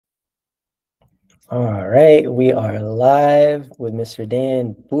All right, we are live with Mr.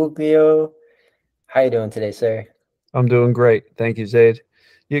 Dan Buglio. How you doing today, sir? I'm doing great. Thank you, Zaid.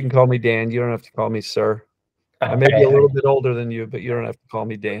 You can call me Dan. You don't have to call me sir. I All may be right, a little bit older than you, but you don't have to call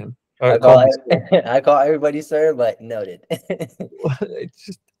me Dan. I Call call me sir. I call everybody sir, but noted. It's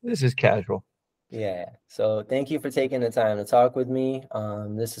just this is casual. Yeah. So thank you for taking the time to talk with me.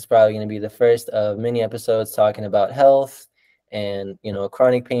 This is probably going to be the first of many episodes talking about health and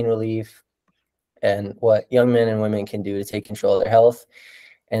chronic pain relief and what young men and women can do to take control of their health.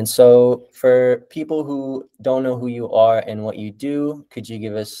 And so, for people who don't know who you are and what you do, could you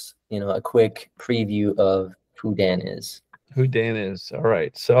give us, a quick preview of who Dan is? Who Dan is. All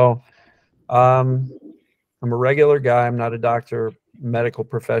right. So um I'm a regular guy. I'm not a doctor, medical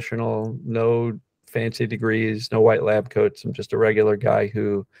professional, no fancy degrees, no white lab coats. I'm just a regular guy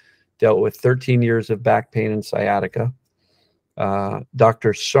who dealt with 13 years of back pain and sciatica.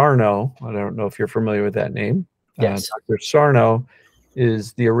 Dr. Sarno, I don't know if you're familiar with that name. Yes. Dr. Sarno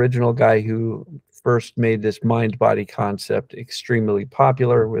is the original guy who first made this mind body concept extremely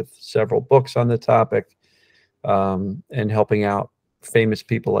popular with several books on the topic, and helping out famous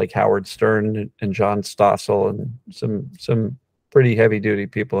people like Howard Stern and John Stossel and some pretty heavy duty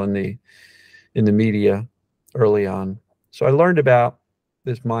people in the media early on. So I learned about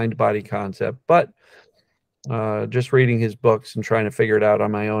this mind body concept, but just reading his books and trying to figure it out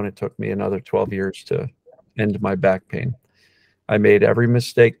on my own, it took me another 12 years to end my back pain. I made every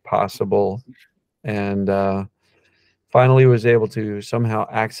mistake possible, and finally was able to somehow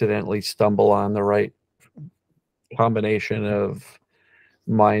accidentally stumble on the right combination of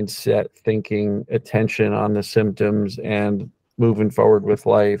mindset, thinking, attention on the symptoms, and moving forward with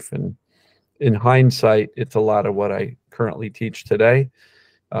life. And in hindsight, it's a lot of what I currently teach today,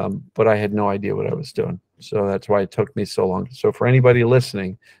 but I had no idea what I was doing. So that's why it took me so long. So for anybody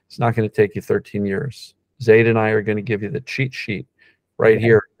listening, it's not going to take you 13 years. Zaid and I are going to give you the cheat sheet right Okay.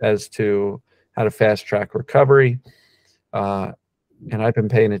 here as to how to fast track recovery. Uh, and I've been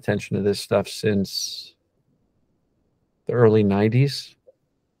paying attention to this stuff since the early 90s.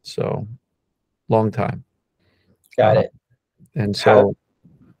 So long time. Got Uh, it. and How? so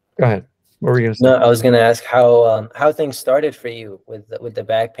go ahead. What were you going to say? No, I was going to ask how things started for you with the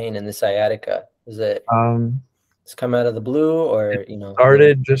back pain and the sciatica. Was it Um, just come out of the blue, it or a little?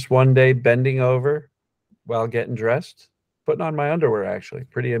 started just one day bending over while getting dressed, putting on my underwear, actually.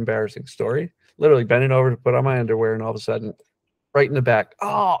 Pretty embarrassing story. Literally bending over to put on my underwear, and all of a sudden, right in the back,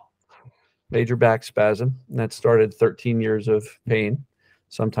 oh, major back spasm. And that started 13 years of pain.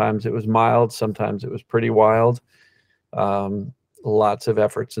 Sometimes it was mild, sometimes it was pretty wild. Um, Lots of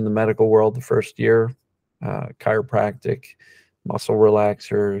efforts in the medical world the first year, chiropractic, muscle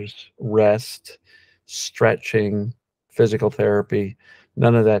relaxers, rest, stretching, physical therapy.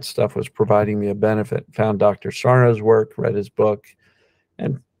 None of that stuff was providing me a benefit. Found Dr. Sarno's work, read his book,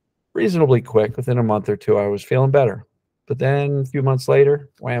 and reasonably quick, within a month or two, I was feeling better. But then a few months later,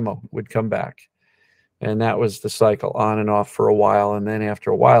 whammo, would come back. And that was the cycle on and off for a while. And then after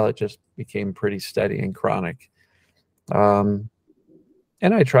a while, it just became pretty steady and chronic. Um,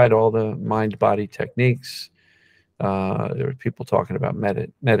 and I tried all the mind body techniques. There were people talking about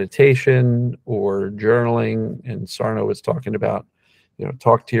meditation or journaling, and Sarno was talking about,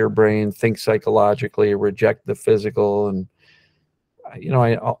 talk to your brain, think psychologically, reject the physical. And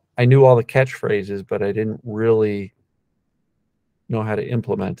I knew all the catchphrases, but I didn't really know how to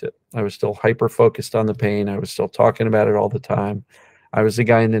implement it. I was still hyper focused on the pain. I was still talking about it all the time. I was the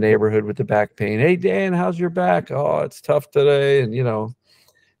guy in the neighborhood with the back pain. Hey, Dan, how's your back? Oh, it's tough today. And,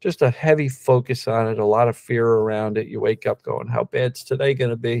 just a heavy focus on it, a lot of fear around it. You wake up going, how bad's today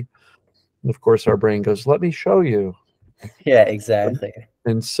going to be? And of course, our brain goes, let me show you. Yeah, exactly.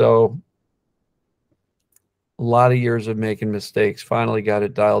 And so a lot of years of making mistakes, finally got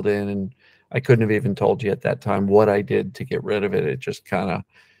it dialed in. And I couldn't have even told you at that time what I did to get rid of it. It just kind of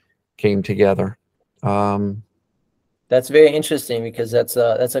came together. Um, That's very interesting because that's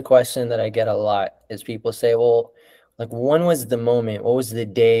a question that I get a lot. Is people say, "Well, like when was the moment? What was the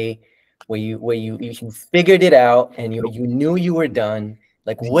day where you figured it out and you knew you were done?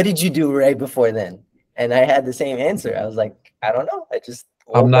 Like what did you do right before then?" And I had the same answer. I was like, "I don't know. I just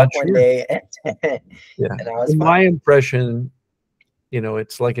I'm woke up not one sure. day Yeah. and I was In my fine." impression,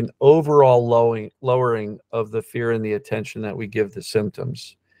 it's like an overall lowering of the fear and the attention that we give the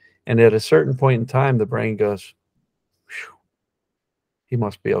symptoms. And at a certain point in time, the brain goes, he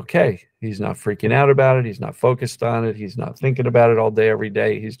must be okay. He's not freaking out about it. He's not focused on it. He's not thinking about it all day, every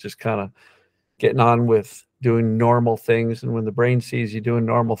day. He's just kind of getting on with doing normal things. And when the brain sees you doing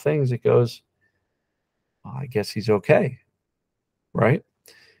normal things, it goes, oh, I guess he's okay. Right.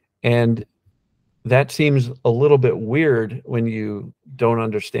 And That seems a little bit weird when you don't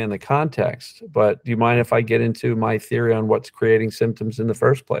understand the context, but do you mind if I get into my theory on what's creating symptoms in the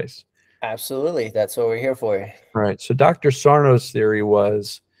first place? Absolutely. That's what we're here for. All right. So Dr. Sarno's theory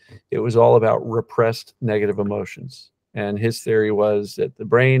was it was all about repressed negative emotions. And his theory was that the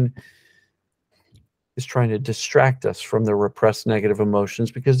brain is trying to distract us from the repressed negative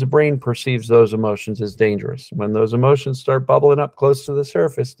emotions because the brain perceives those emotions as dangerous. When those emotions start bubbling up close to the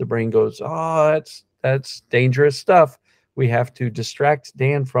surface, the brain goes, "Oh, that's dangerous stuff. We have to distract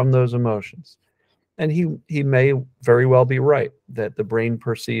Dan from those emotions." And he may very well be right that the brain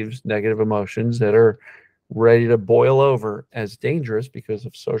perceives negative emotions that are ready to boil over as dangerous because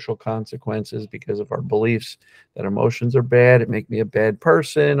of social consequences, because of our beliefs that emotions are bad, it make me a bad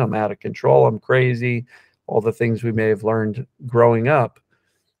person, I'm out of control, I'm crazy, all the things we may have learned growing up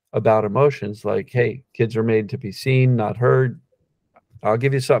about emotions, like, hey, kids are made to be seen, not heard. I'll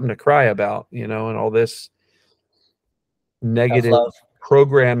give you something to cry about, and all this Tough negative love.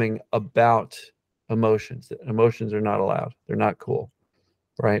 programming about emotions. Emotions are not allowed. They're not cool,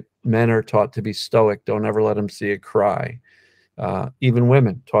 right? Men are taught to be stoic. Don't ever let them see a cry. Even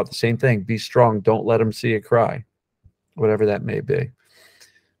women taught the same thing. Be strong. Don't let them see a cry, whatever that may be.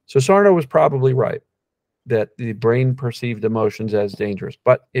 So Sarno was probably right that the brain perceived emotions as dangerous,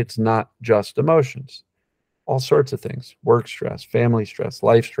 but it's not just emotions. All sorts of things: work stress, family stress,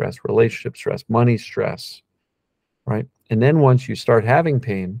 life stress, relationship stress, money stress, right? And then once you start having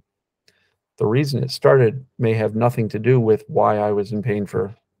pain, the reason it started may have nothing to do with why I was in pain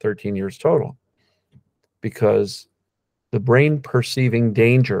for 13 years total, because the brain perceiving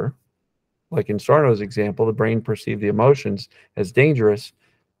danger, like in Sarno's example, the brain perceived the emotions as dangerous.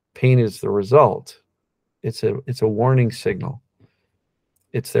 Pain is the result. It's a warning signal.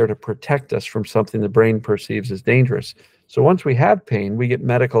 It's there to protect us from something the brain perceives as dangerous. So once we have pain, we get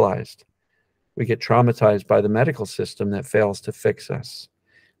medicalized. We get traumatized by the medical system that fails to fix us.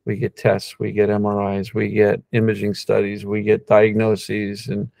 We get tests, we get MRIs, we get imaging studies, we get diagnoses.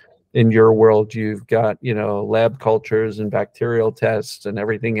 And in your world, you've got, lab cultures and bacterial tests and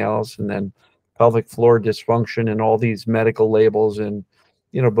everything else. And then pelvic floor dysfunction and all these medical labels. And,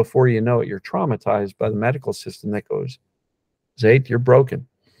 before you know it, you're traumatized by the medical system that goes, Zaid, you're broken.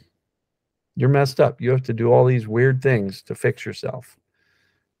 You're messed up. You have to do all these weird things to fix yourself.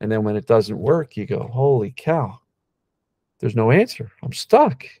 And then when it doesn't work, you go, holy cow, there's no answer. I'm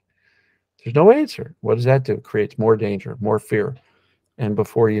stuck. There's no answer. What does that do? It creates more danger, more fear. And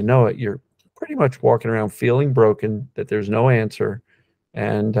before you know it, you're pretty much walking around feeling broken, that there's no answer.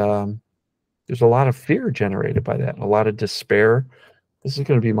 And there's a lot of fear generated by that, a lot of despair. This is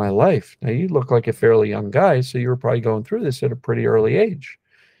going to be my life. Now, you look like a fairly young guy, so you were probably going through this at a pretty early age.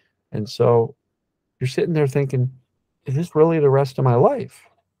 And so you're sitting there thinking, is this really the rest of my life?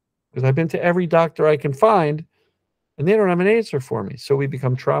 Because I've been to every doctor I can find, and they don't have an answer for me. So we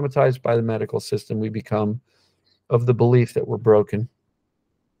become traumatized by the medical system. We become of the belief that we're broken,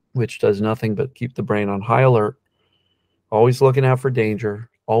 which does nothing but keep the brain on high alert, always looking out for danger,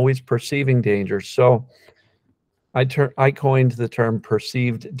 always perceiving danger. So I coined the term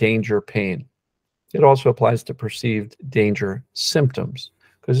perceived danger pain. It also applies to perceived danger symptoms,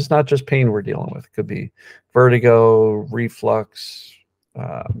 because it's not just pain we're dealing with. It could be vertigo, reflux,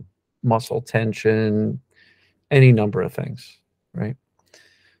 uh, muscle tension, any number of things, right?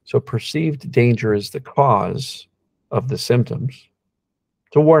 So perceived danger is the cause of the symptoms.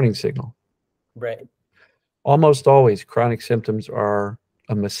 It's a warning signal. Right. Almost always, chronic symptoms are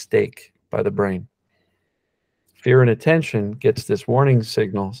a mistake by the brain. Fear and attention gets this warning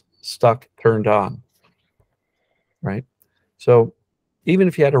signal stuck, turned on, right? So even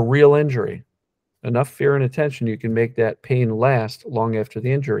if you had a real injury, enough fear and attention, you can make that pain last long after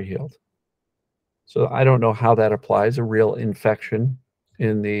the injury healed. So I don't know how that applies, a real infection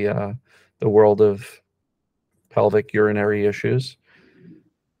in the world of pelvic urinary issues.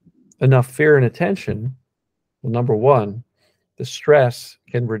 Enough fear and attention, well, number one, the stress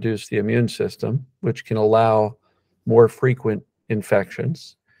can reduce the immune system, which can allow more frequent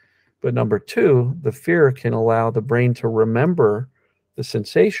infections. But number two, the fear can allow the brain to remember the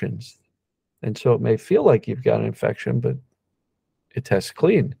sensations. And so it may feel like you've got an infection, but it tests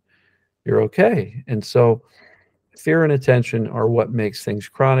clean. You're okay. And so fear and attention are what makes things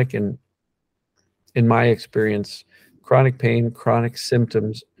chronic. And in my experience, chronic pain, chronic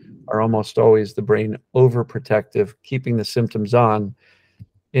symptoms are almost always the brain overprotective, keeping the symptoms on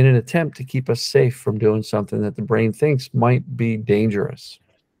in an attempt to keep us safe from doing something that the brain thinks might be dangerous.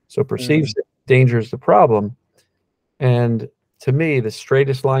 So perceives that danger is the problem. And to me, the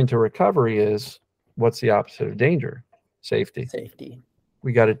straightest line to recovery is, what's the opposite of danger? Safety. Safety.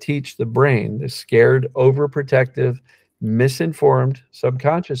 We got to teach the brain, the scared, overprotective, misinformed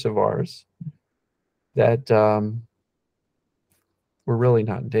subconscious of ours, that we're really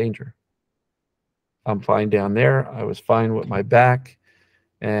not in danger. I'm fine down there. I was fine with my back.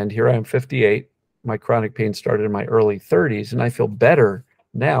 And here I am, 58. My chronic pain started in my early 30s, and I feel better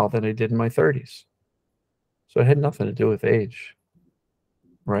now than I did in my 30s. So it had nothing to do with age,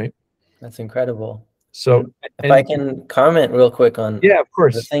 right? That's incredible. So, If I can comment real quick on yeah, of the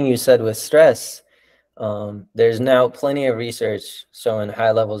course. thing you said with stress, there's now plenty of research showing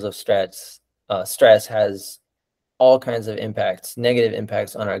high levels of stress. Stress has all kinds of impacts, negative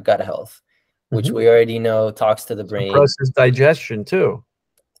impacts on our gut health, which we already know talks to the brain. Suppresses digestion too.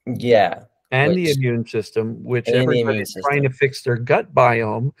 Yeah. And the immune system, which and the immune everybody's trying to fix their gut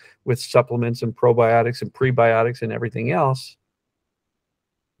biome with supplements and probiotics and prebiotics and everything else.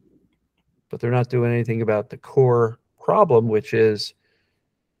 But they're not doing anything about the core problem, which is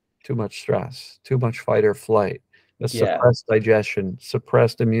too much stress, too much fight or flight, a suppressed digestion,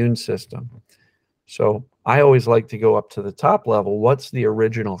 suppressed immune system. So I always like to go up to the top level. What's the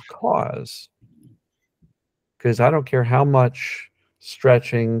original cause? Because I don't care how much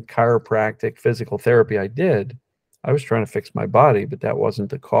stretching, chiropractic, physical therapy I did, I was trying to fix my body, but that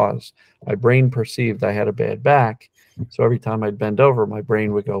wasn't the cause. My brain perceived I had a bad back. So every time I'd bend over, my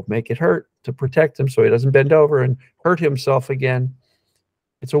brain would go, make it hurt to protect him so he doesn't bend over and hurt himself again.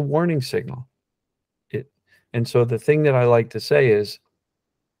 It's a warning signal. And so the thing that I like to say is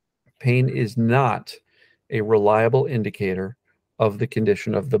pain is not a reliable indicator of the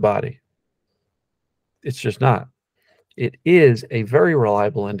condition of the body. It's just not. It is a very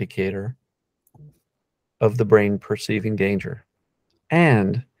reliable indicator of the brain perceiving danger.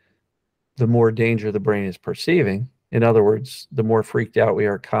 And the more danger the brain is perceiving, in other words, the more freaked out we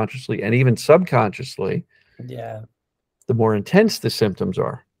are consciously and even subconsciously, the more intense the symptoms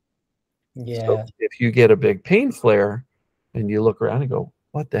are. So if you get a big pain flare and you look around and go,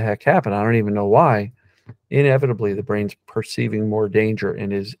 what the heck happened? I don't even know why. Inevitably, the brain's perceiving more danger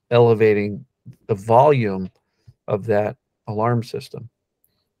and is elevating the volume of that alarm system.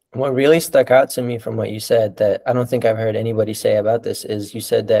 What really stuck out to me from what you said that I don't think I've heard anybody say about this is you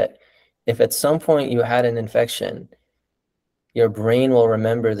said that if at some point you had an infection, your brain will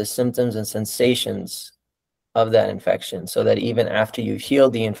remember the symptoms and sensations of that infection so that even after you've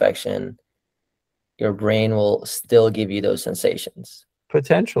healed the infection, your brain will still give you those sensations.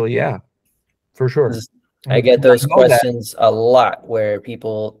 Potentially, yeah, for sure. I get those questions a lot where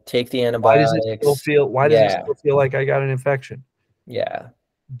people take the antibiotics. Why does it still feel like I got an infection? Yeah.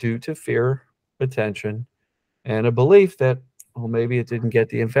 Due to fear, attention, and a belief that, well, maybe it didn't get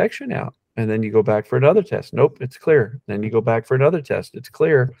the infection out. And then you go back for another test. Nope, it's clear. Then you go back for another test. It's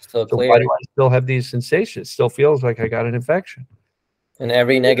clear. Still so clear. Why do I still have these sensations? It still feels like I got an infection. And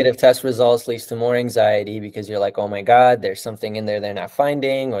every negative test results leads to more anxiety because you're like, oh my God, there's something in there they're not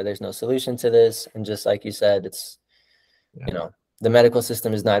finding, or there's no solution to this. And just like you said, it's, you know, the medical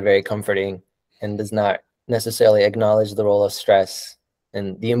system is not very comforting and does not necessarily acknowledge the role of stress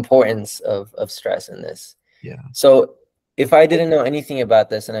and the importance of stress in this. Yeah. So if I didn't know anything about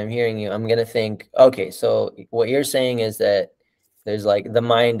this and I'm hearing you, I'm going to think, okay, so what you're saying is that there's like the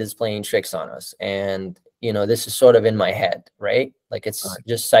mind is playing tricks on us. And, you know, this is sort of in my head, right? Like it's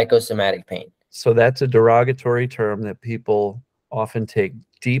just psychosomatic pain. So that's a derogatory term that people often take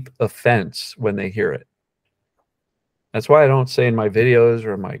deep offense when they hear it. That's why I don't say in my videos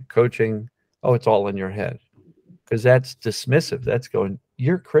or my coaching, oh, it's all in your head. Because that's dismissive. That's going,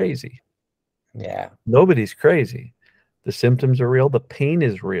 you're crazy. Yeah. Nobody's crazy. The symptoms are real. The pain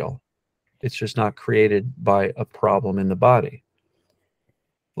is real. It's just not created by a problem in the body.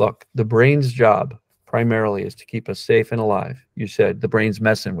 Look, the brain's job primarily is to keep us safe and alive. You said the brain's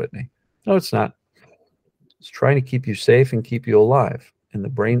messing with me. No, it's not. It's trying to keep you safe and keep you alive. And the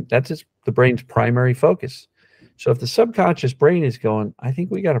brain, that's the brain's primary focus. So if the subconscious brain is going, I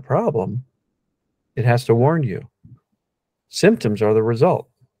think we got a problem, it has to warn you. Symptoms are the result.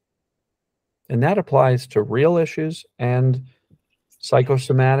 And that applies to real issues and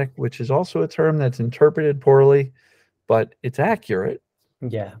psychosomatic, which is also a term that's interpreted poorly, but it's accurate.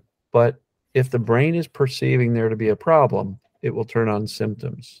 Yeah. But if the brain is perceiving there to be a problem, it will turn on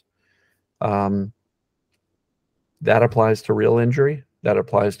symptoms. That applies to real injury. That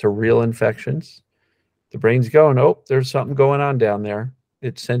applies to real infections. The brain's going, oh, there's something going on down there.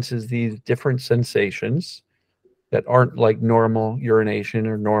 It senses these different sensations that aren't like normal urination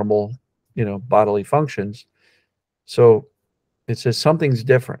or normal, you know, bodily functions. So it says something's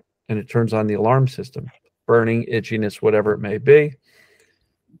different, and it turns on the alarm system, burning, itchiness, whatever it may be.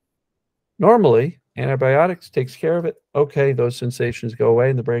 Normally, Antibiotics takes care of it. Okay, those sensations go away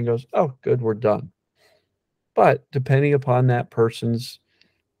and the brain goes, oh, good, we're done. But depending upon that person's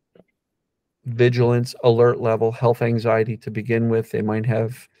vigilance, alert level, health anxiety to begin with, they might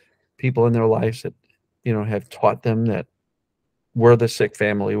have people in their lives that, have taught them that we're the sick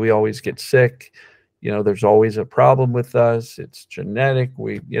family. We always get sick. There's always a problem with us. It's genetic.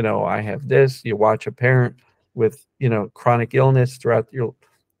 I have this. You watch a parent with, chronic illness throughout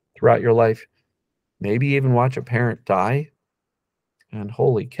your life. Maybe even watch a parent die. And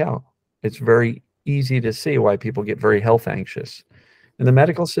holy cow, it's very easy to see why people get very health anxious. And the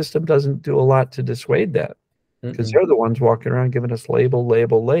medical system doesn't do a lot to dissuade that, because Mm-mm. they're the ones walking around giving us label,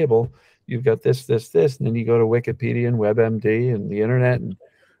 label, label. You've got this, this, this, and then you go to Wikipedia and WebMD and the internet, and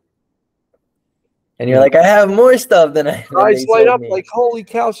And you you're know, like, I have more stuff than eyes they light told up me. like, holy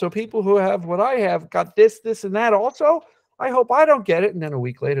cow! So people who have what I have got this, this, and that also. I hope I don't get it, and then a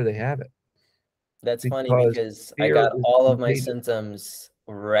week later they have it, That's funny because because I fear got is all of my contagious. symptoms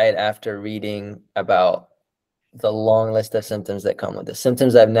right after reading about the long list of symptoms that come with this.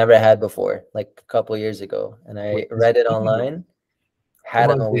 Symptoms I've never had before, like a couple years ago. And I Which is read it evidence. online, Come had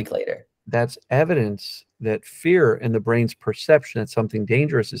them on, a dude. week later. That's evidence that fear and the brain's perception that something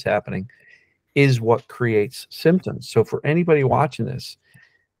dangerous is happening is what creates symptoms. So for anybody watching this,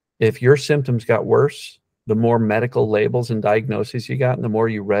 if your symptoms got worse, the more medical labels and diagnoses you got, and the more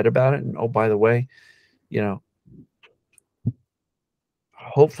you read about it, and oh, by the way, you know,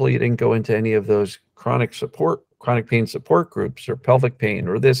 hopefully you didn't go into any of those chronic pain support groups, or pelvic pain,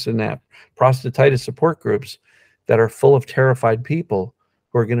 or this and that, prostatitis support groups that are full of terrified people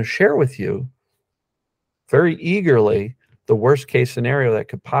who are going to share with you very eagerly the worst case scenario that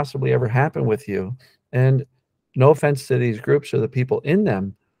could possibly ever happen with you. And no offense to these groups or the people in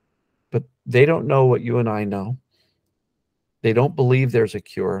them, but they don't know what you and I know. They don't believe there's a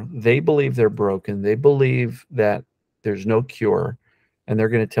cure. They believe they're broken. They believe that there's no cure. And they're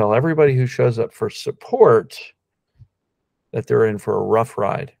going to tell everybody who shows up for support that they're in for a rough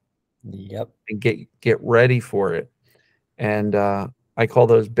ride, Yep. and get ready for it. And I call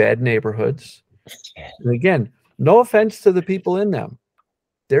those bad neighborhoods. And again, no offense to the people in them.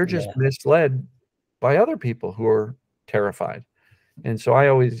 They're just Yeah. misled by other people who are terrified. And so I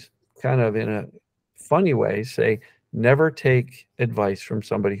always kind of, in a funny way, say, never take advice from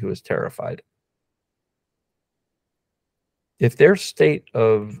somebody who is terrified. If their state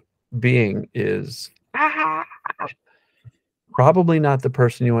of being is probably not the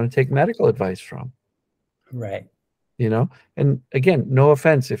person you want to take medical advice from, Right. And again, no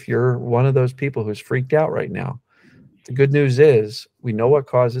offense if you're one of those people who's freaked out right now. The good news is we know what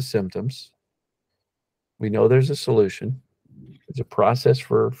causes symptoms. We know there's a solution. There's a process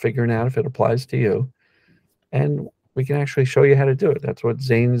for figuring out if it applies to you. And we can actually show you how to do it. That's what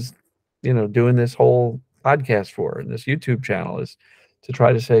Zane's, doing this whole podcast for, and this YouTube channel, is to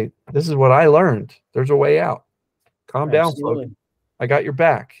try to say, this is what I learned. There's a way out. Calm down, folks. Absolutely. I got your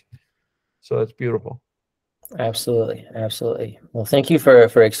back. So that's beautiful. Absolutely. Absolutely. Well, thank you for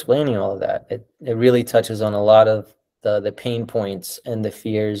explaining all of that. It really touches on a lot of the pain points and the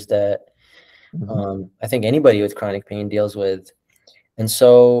fears that I think anybody with chronic pain deals with. And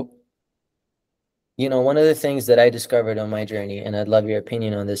so, one of the things that I discovered on my journey, and I'd love your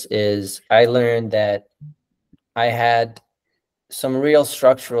opinion on this, is I learned that I had some real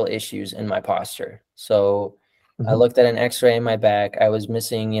structural issues in my posture. So I looked at an x-ray in my back. I was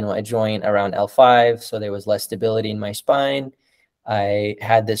missing, a joint around L5, so there was less stability in my spine. I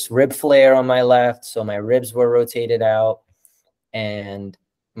had this rib flare on my left, so my ribs were rotated out, and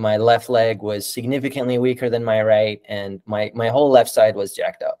my left leg was significantly weaker than my right, and my whole left side was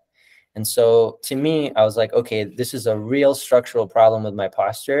jacked up. And so to me, I was like, okay, this is a real structural problem with my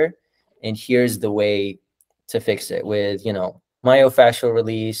posture, and here's the way to fix it with, myofascial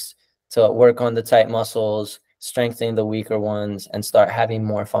release, to work on the tight muscles, strengthening the weaker ones, and start having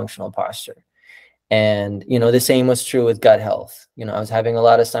more functional posture. And, the same was true with gut health. I was having a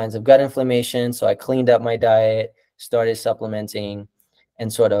lot of signs of gut inflammation, so I cleaned up my diet, started supplementing,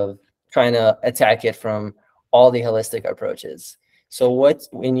 and sort of trying to attack it from all the holistic approaches. So what,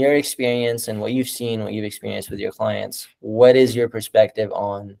 in your experience and what you've seen, what you've experienced with your clients, what is your perspective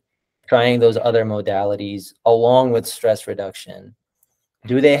on trying those other modalities along with stress reduction?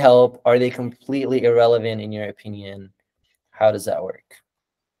 Do they help? Are they completely irrelevant in your opinion? How does that work?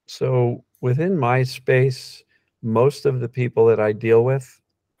 So within my space, most of the people that I deal with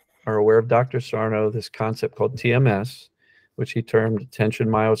are aware of Dr. Sarno, this concept called TMS, which he termed tension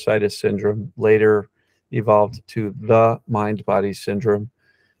myositis syndrome, later evolved to the mind-body syndrome.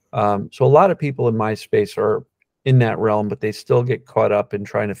 So a lot of people in my space are in that realm, but they still get caught up in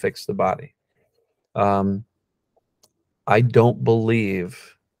trying to fix the body. Um, I don't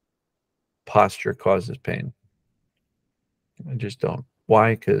believe posture causes pain. I just don't.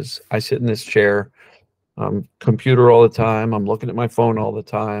 Why? Because I sit in this chair, computer all the time. I'm looking at my phone all the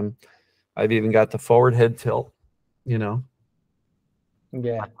time. I've even got the forward head tilt. You know,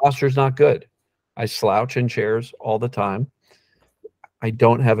 Yeah. my posture's not good. I slouch in chairs all the time. I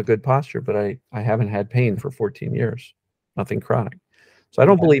don't have a good posture, but I haven't had pain for 14 years, nothing chronic. So I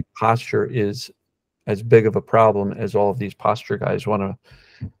don't Yeah. believe posture is as big of a problem as all of these posture guys want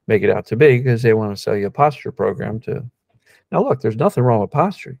to make it out to be, because they want to sell you a posture program to. Now, look, there's nothing wrong with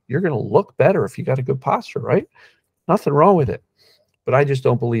posture. You're going to look better if you got a good posture, right? Nothing wrong with it. But I just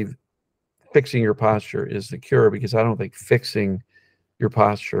don't believe fixing your posture is the cure, because I don't think fixing your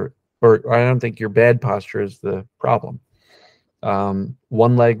posture, or I don't think your bad posture is the problem.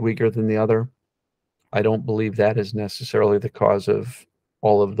 One leg weaker than the other, I don't believe that is necessarily the cause of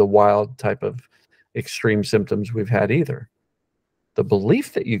all of the wild type of extreme symptoms we've had either. The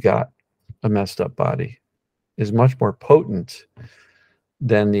belief that you got a messed up body is much more potent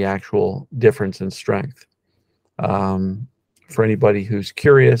than the actual difference in strength. For anybody who's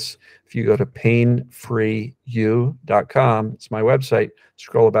curious, if you go to painfreeyou.com, it's my website,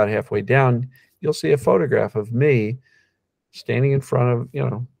 scroll about halfway down, you'll see a photograph of me standing in front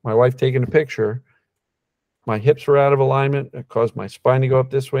of, my wife taking a picture. My hips were out of alignment. It caused my spine to go up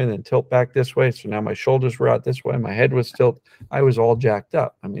this way and then tilt back this way. So now my shoulders were out this way. My head was tilted. I was all jacked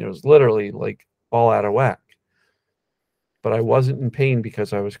up. I mean, it was literally like all out of whack. But I wasn't in pain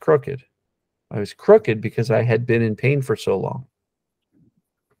because I was crooked. I was crooked because I had been in pain for so long.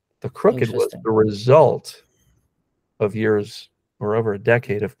 The crooked was Interesting. the result of years or over a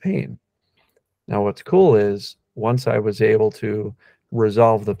decade of pain. Now, what's cool is once I was able to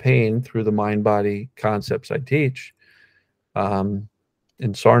resolve the pain through the mind-body concepts I teach,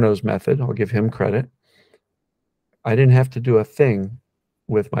 in Sarno's method, I'll give him credit, I didn't have to do a thing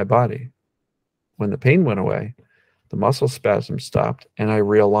with my body. When the pain went away, the muscle spasm stopped, and I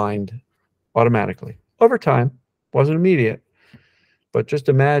realigned automatically. Over time, wasn't immediate, but just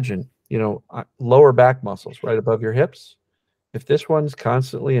imagine, lower back muscles right above your hips. If this one's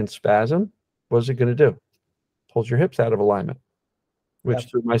constantly in spasm, what's it going to do? Pulls your hips out of alignment, which Yep.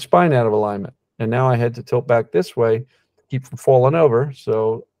 threw my spine out of alignment. And now I had to tilt back this way to keep from falling over.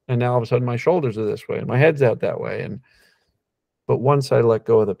 And now all of a sudden my shoulders are this way and my head's out that way. But once I let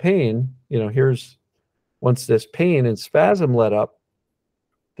go of the pain, once this pain and spasm let up,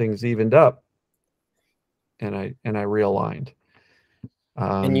 things evened up, and I realigned.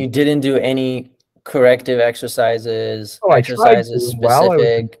 And you didn't do any corrective exercises, I tried exercises to while I was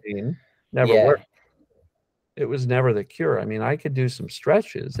in specific. pain, never Yeah. worked. It was never the cure. I mean, I could do some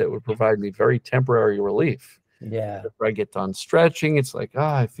stretches that would provide me very temporary relief. Yeah. After I get done stretching, it's like,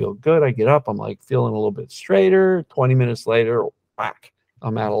 I feel good. I get up, I'm like feeling a little bit straighter. 20 minutes later, whack,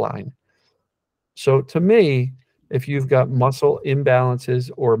 I'm out of line. So to me, if you've got muscle imbalances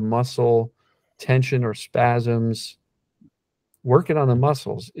or muscle tension or spasms, working on the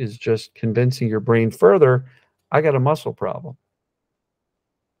muscles is just convincing your brain further, I got a muscle problem.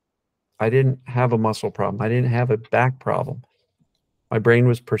 I didn't have a muscle problem. I didn't have a back problem. My brain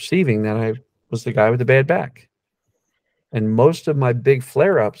was perceiving that I was the guy with the bad back. And most of my big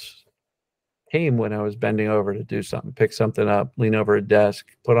flare-ups came when I was bending over to do something, pick something up, lean over a desk,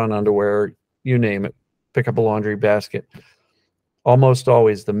 put on underwear, you name it, pick up a laundry basket. Almost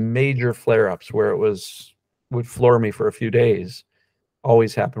always the major flare-ups where would floor me for a few days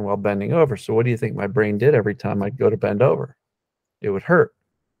always happened while bending over. So what do you think my brain did every time I'd go to bend over? It would hurt.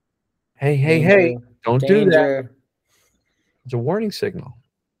 Hey, Danger. don't do that. Danger. It's a warning signal,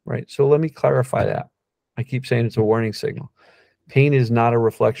 right? So let me clarify that. I keep saying it's a warning signal. Pain is not a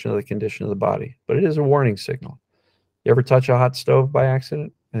reflection of the condition of the body, but it is a warning signal. You ever touch a hot stove by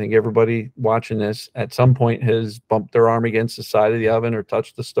accident? I think everybody watching this at some point has bumped their arm against the side of the oven or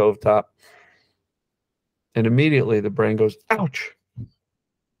touched the stovetop. And immediately the brain goes, ouch.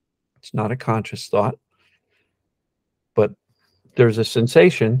 It's not a conscious thought, but there's a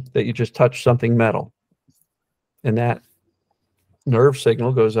sensation that you just touched something metal. And that nerve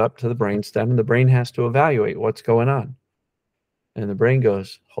signal goes up to the brainstem, and the brain has to evaluate what's going on. And the brain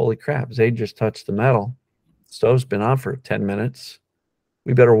goes, holy crap, Zaid just touched the metal. The stove's been on for 10 minutes.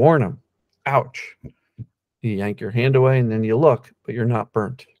 We better warn him. Ouch. You yank your hand away, and then you look, but you're not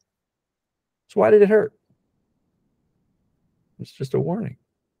burnt. So why did it hurt? It's just a warning.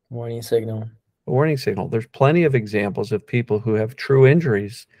 Warning signal. A warning signal. There's plenty of examples of people who have true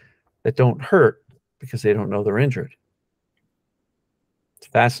injuries that don't hurt because they don't know they're injured. It's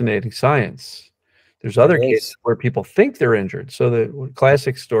fascinating science. There's other cases where people think they're injured. So the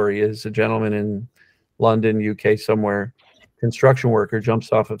classic story is a gentleman in London, UK, somewhere. Construction worker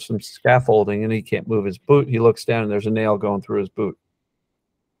jumps off of some scaffolding and he can't move his boot. He looks down and there's a nail going through his boot.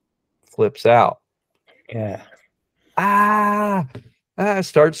 Flips out. Yeah.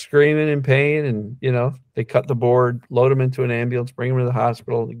 Starts screaming in pain, and they cut the board, load him into an ambulance, bring him to the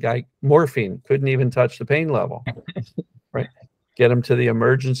hospital. The guy, morphine, couldn't even touch the pain level. Right? Get him to the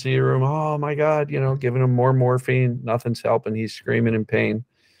emergency room. Oh my God, giving him more morphine, nothing's helping. He's screaming in pain.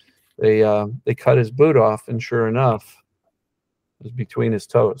 They cut his boot off, and sure enough, it was between his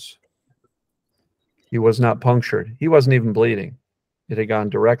toes. He was not punctured. He wasn't even bleeding. It had gone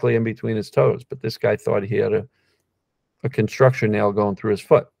directly in between his toes, but this guy thought he had a construction nail going through his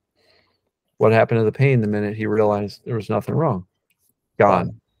foot. What happened to the pain the minute he realized there was nothing wrong?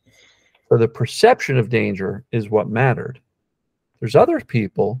 Gone. So the perception of danger is what mattered. There's other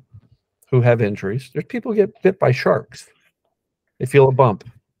people who have injuries. There's people who get bit by sharks. They feel a bump.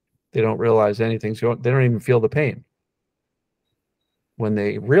 They don't realize anything's going. They don't even feel the pain. When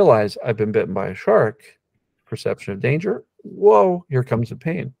they realize I've been bitten by a shark, perception of danger, whoa, here comes the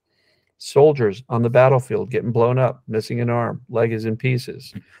pain. Soldiers on the battlefield getting blown up, missing an arm, leg is in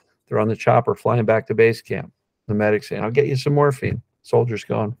pieces. They're on the chopper flying back to base camp. The medic saying, I'll get you some morphine. Soldiers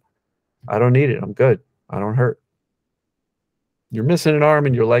going, I don't need it. I'm good. I don't hurt. You're missing an arm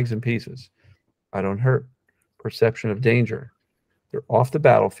and your leg's in pieces. I don't hurt. Perception of danger. They're off the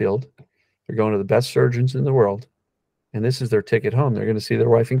battlefield. They're going to the best surgeons in the world. And this is their ticket home. They're going to see their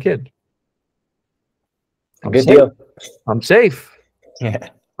wife and kid. Good deal. I'm safe. Yeah.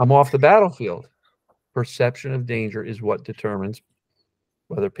 I'm off the battlefield. Perception of danger is what determines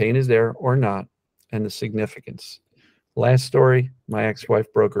whether pain is there or not, and the significance. Last story, my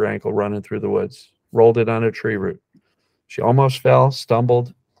ex-wife broke her ankle running through the woods, rolled it on a tree root. She almost fell,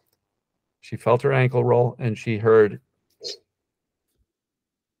 stumbled. She felt her ankle roll, and she heard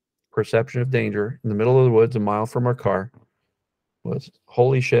perception of danger in the middle of the woods, a mile from her car. Was,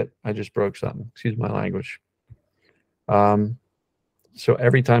 holy shit, I just broke something. Excuse my language. So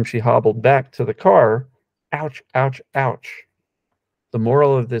every time she hobbled back to the car, ouch, ouch, ouch. The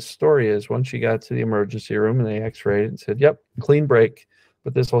moral of this story is once she got to the emergency room and they x-rayed it and said, yep, clean break,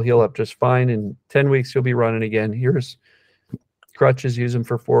 but this will heal up just fine. In 10 weeks, you'll be running again. Here's crutches, use them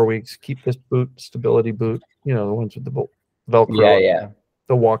for 4 weeks. Keep this boot, stability boot, the ones with the Velcro, Yeah.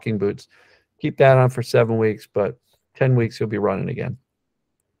 the walking boots. Keep that on for 7 weeks, but 10 weeks, you'll be running again.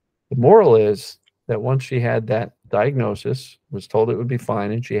 The moral is that once she had that diagnosis, was told it would be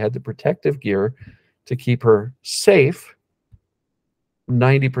fine, and she had the protective gear to keep her safe,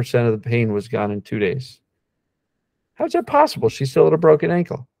 90% of the pain was gone in 2 days. How's that possible? She still had a broken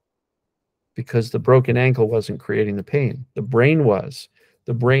ankle. Because the broken ankle wasn't creating the pain. The brain was.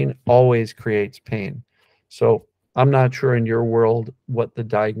 The brain always creates pain. So I'm not sure in your world what the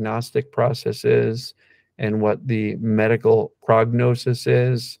diagnostic process is and what the medical prognosis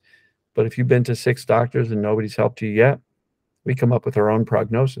is. But if you've been to 6 doctors and nobody's helped you yet, we come up with our own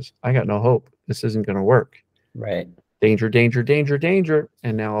prognosis. I got no hope. This isn't going to work. Right. Danger, danger, danger, danger.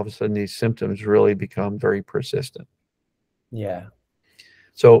 And now all of a sudden these symptoms really become very persistent. Yeah.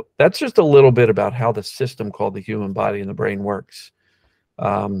 So that's just a little bit about how the system called the human body and the brain works.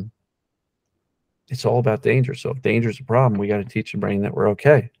 It's all about danger. So if danger is a problem, we got to teach the brain that we're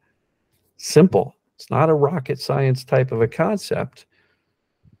okay. Simple. It's not a rocket science type of a concept.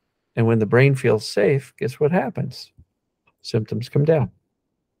 And when the brain feels safe, guess what happens? Symptoms come down.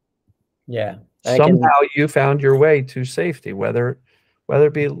 Yeah. Somehow you found your way to safety, whether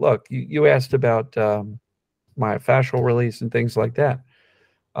it be, look, you asked about myofascial release and things like that.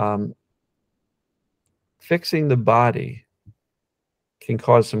 Fixing the body can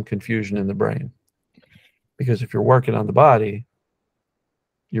cause some confusion in the brain. Because if you're working on the body,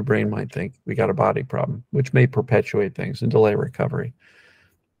 your brain might think we got a body problem, which may perpetuate things and delay recovery.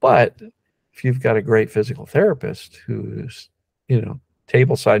 But if you've got a great physical therapist whose,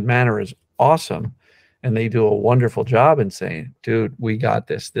 tableside manner is awesome, and they do a wonderful job in saying, dude, we got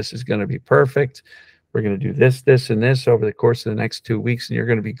this. This is going to be perfect. We're going to do this, this, and this over the course of the next 2 weeks, and you're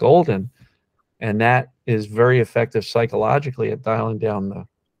going to be golden. And that is very effective psychologically at dialing down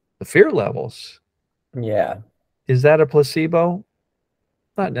the fear levels. Yeah. Is that a placebo?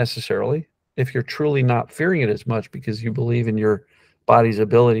 Not necessarily. If you're truly not fearing it as much because you believe in your body's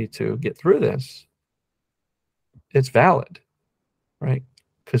ability to get through this, it's valid, right?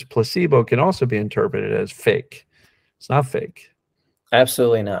 Because placebo can also be interpreted as fake. It's not fake.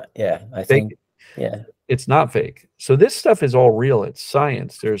 Absolutely not. Yeah. I think, yeah. It's not fake. So this stuff is all real. It's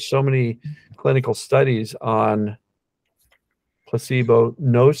science. There's so many clinical studies on placebo,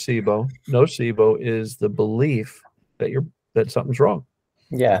 nocebo. Nocebo is the belief that something's wrong.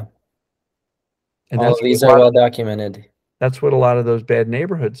 Yeah. And All that's of what these a are lot of well documented. that's what a lot of those bad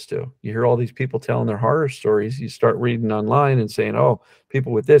neighborhoods do. You hear all these people telling their horror stories. You start reading online and saying, "Oh,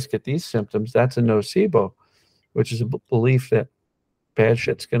 people with this get these symptoms." That's a nocebo, which is a belief that bad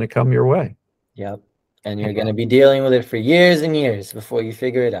shit's going to come your way. Yep. And you're going to be dealing with it for years and years before you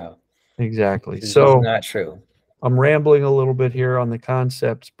figure it out. Exactly. This is just So not true. I'm rambling a little bit here on the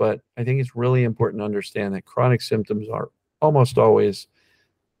concepts, but I think it's really important to understand that chronic symptoms are almost always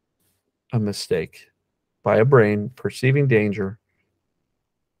a mistake by a brain perceiving danger.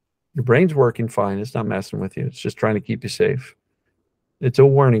 Your brain's working fine. It's not messing with you. It's just trying to keep you safe. It's a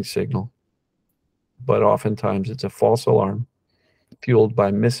warning signal, but oftentimes it's a false alarm fueled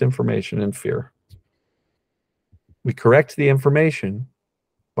by misinformation and fear. We correct the information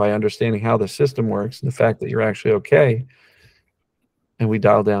by understanding how the system works and the fact that you're actually okay, and we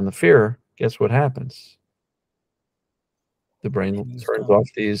dial down the fear. Guess what happens? The brain Things turns don't. off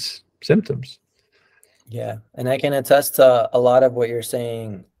these symptoms. Yeah. And I can attest to a lot of what you're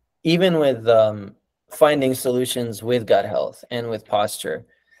saying, even with finding solutions with gut health and with posture.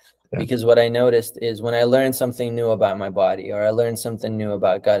 Yeah. Because what I noticed is when I learn something new about my body or I learn something new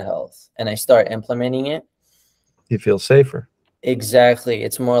about gut health and I start implementing it, You feel safer. exactly.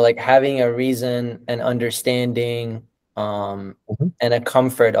 It's more like having a reason, an understanding, and a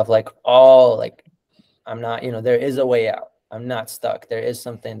comfort of like, oh, like I'm not, there is a way out. I'm not stuck. There is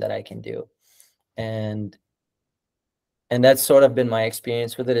something that I can do. And that's sort of been my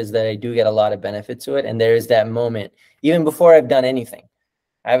experience with it, is that I do get a lot of benefit to it. And there is that moment, even before I've done anything.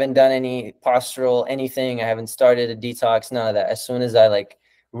 I haven't done any postural, anything. I haven't started a detox, none of that. As soon as I like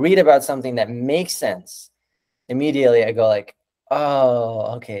read about something that makes sense, immediately I go like,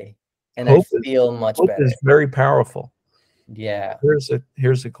 oh, okay. And I Hope is, feel much hope better. is very powerful. Yeah.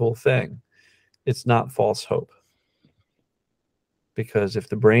 Here's a cool thing. It's not false hope. Because if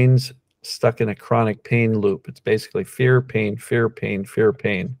the brain's stuck in a chronic pain loop, it's basically fear, pain, fear, pain, fear,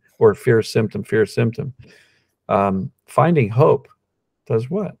 pain, or fear symptom, fear symptom. Finding hope does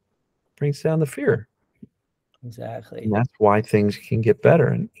what? Brings down the fear. Exactly. And that's why things can get better.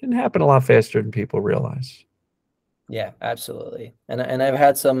 And it can happen a lot faster than people realize. Yeah, absolutely. And I've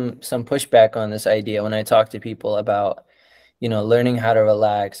had some pushback on this idea when I talk to people about, learning how to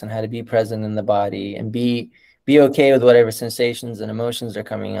relax and how to be present in the body and be okay with whatever sensations and emotions are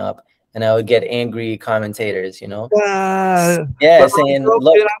coming up. And I would get angry commentators, yeah, But I'm saying, look,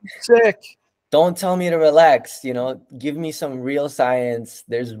 broken, I'm sick. don't tell me to relax, give me some real science.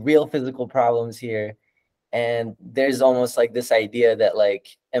 There's real physical problems here. And there's almost like this idea that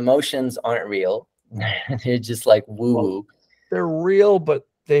like emotions aren't real. They're just like woo Well, woo. they're real, but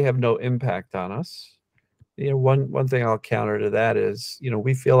they have no impact on us. One thing I'll counter to that is,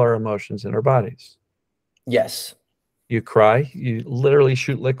 we feel our emotions in our bodies. Yes. You cry, you literally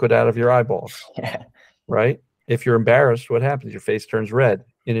shoot liquid out of your eyeballs, Yeah, right? If you're embarrassed, what happens? Your face turns red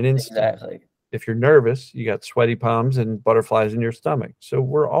in an instant. exactly. If you're nervous, you got sweaty palms and butterflies in your stomach. So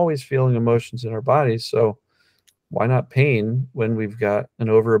we're always feeling emotions in our bodies. So why not pain when we've got an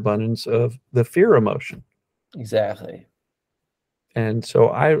overabundance of the fear emotion? Exactly. And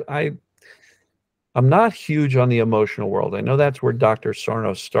so I'm not huge on the emotional world. I know that's where Dr.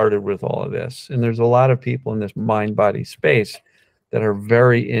 Sarno started with all of this. And there's a lot of people in this mind body space that are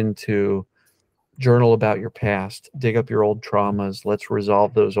very into journal about your past, dig up your old traumas, let's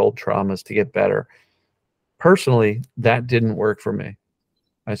resolve those old traumas to get better. Personally, that didn't work for me.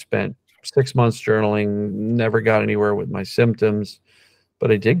 I spent 6 months journaling, never got anywhere with my symptoms,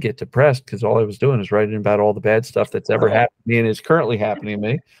 but I did get depressed because all I was doing is writing about all the bad stuff that's ever happened to me and is currently happening to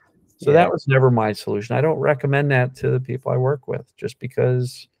me. So Yeah, that was never my solution. I don't recommend that to the people I work with just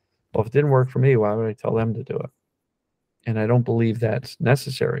because, well, if it didn't work for me, why would I tell them to do it? And I don't believe that's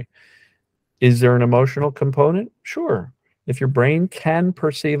necessary. Is there an emotional component? Sure. If your brain can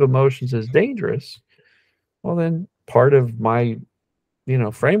perceive emotions as dangerous, well, then part of my,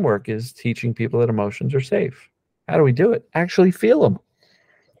 framework is teaching people that emotions are safe. How do we do it? Actually feel them.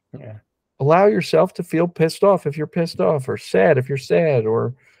 yeah, Allow yourself to feel pissed off if you're pissed off, or sad if you're sad,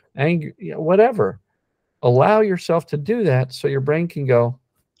 or angry, whatever. Allow yourself to do that so your brain can go,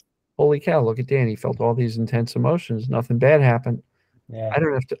 holy cow, look at Dan. He felt all these intense emotions. Nothing bad happened. yeah. I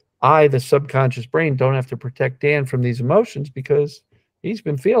don't have to, the subconscious brain, don't have to protect Dan from these emotions because he's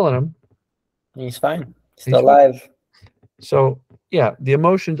been feeling them. He's fine. He's Still fine. alive. So, yeah, the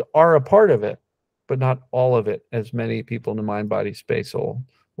emotions are a part of it, but not all of it, as many people in the mind body space will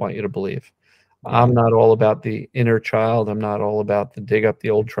want you to believe. Yeah. I'm not all about the inner child. I'm not all about the dig up the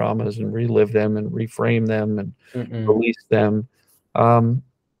old traumas and relive them and reframe them and release them.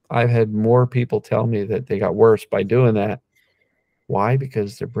 I've had more people tell me that they got worse by doing that Why?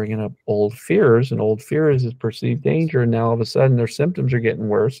 Because they're bringing up old fears, and old fears is perceived danger. And now all of a sudden their symptoms are getting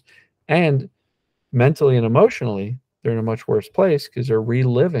worse. And mentally and emotionally, they're in a much worse place because they're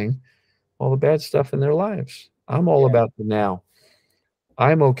reliving all the bad stuff in their lives. I'm all Yeah, about the now.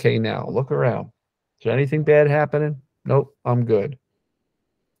 I'm okay now. Look around. Is there anything bad happening? Nope, I'm good.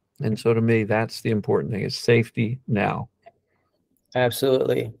 And so to me, that's the important thing is safety now.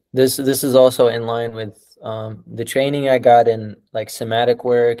 absolutely. This is also in line with the training I got in like somatic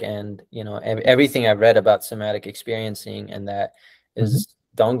work, and you know everything I've read about somatic experiencing, and that Mhm, is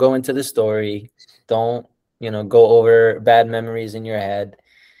don't go into the story, don't go over bad memories in your head.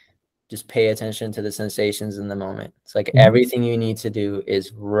 Just pay attention to the sensations in the moment. It's like mhm, everything you need to do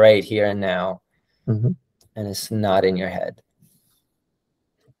is right here and now, mhm. and it's not in your head.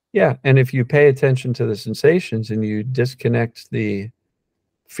 Yeah. And if you pay attention to the sensations and you disconnect the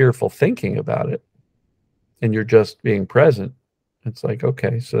fearful thinking about it and you're just being present, it's like,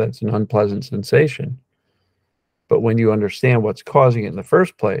 okay, so that's an unpleasant sensation. But when you understand what's causing it in the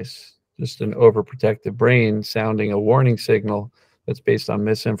first place, just an overprotective brain sounding a warning signal that's based on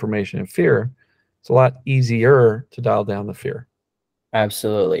misinformation and fear, it's a lot easier to dial down the fear,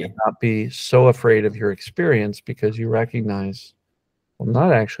 Absolutely. not be so afraid of your experience because you recognize, well, I'm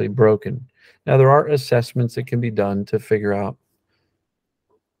not actually broken. Now, there are assessments that can be done to figure out,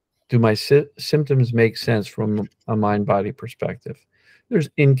 do my symptoms make sense from a mind body perspective? There's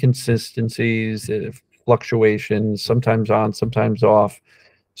inconsistencies, fluctuations, sometimes on, sometimes off,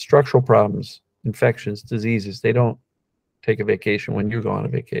 structural problems, infections, diseases. They don't take a vacation when you go on a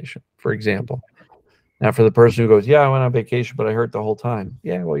vacation, for example. Now, for the person who goes, yeah, I went on vacation, but I hurt the whole time.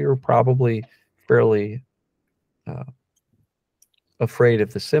 Yeah, well, you're probably fairly uh, afraid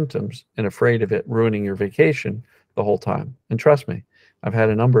of the symptoms and afraid of it ruining your vacation the whole time. And trust me, I've had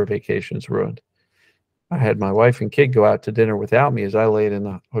a number of vacations ruined. I had my wife and kid go out to dinner without me as I laid in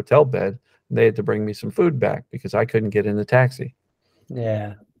the hotel bed. And they had to bring me some food back because I couldn't get in the taxi.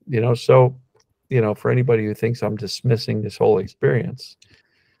 Yeah. So, for anybody who thinks I'm dismissing this whole experience,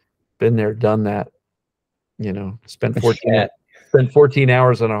 been there, done that, spent 14 Yeah. spent 14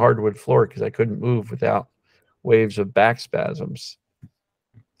 hours on a hardwood floor because I couldn't move without waves of back spasms.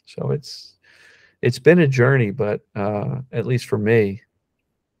 So it's been a journey, but at least for me,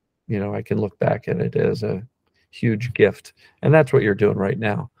 I can look back at it as a huge gift. And that's what you're doing right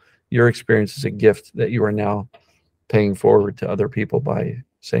now. Your experience is a gift that you are now paying forward to other people by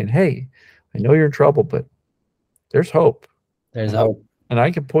saying, hey, I know you're in trouble, but there's hope. There's And I, hope. and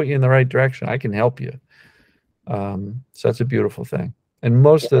I can point you in the right direction. I can help you. So that's a beautiful thing. And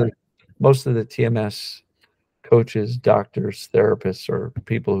most of the TMS coaches, doctors, therapists are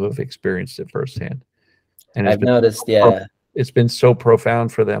people who have experienced it firsthand. And I've noticed, yeah. it's been so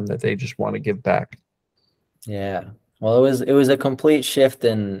profound for them that they just want to give back. Yeah. Well, it was a complete shift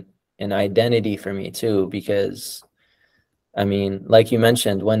in identity for me too, because I mean, like you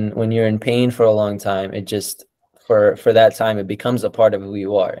mentioned, when you're in pain for a long time, it just for that time it becomes a part of who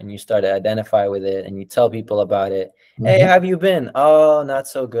you are, and you start to identify with it, and you tell people about it. Hey, Mhm. how have you been? Oh, not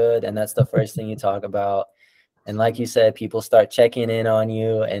so good. And that's the first thing you talk about. And like you said, people start checking in on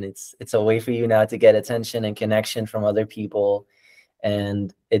you, and it's a way for you now to get attention and connection from other people.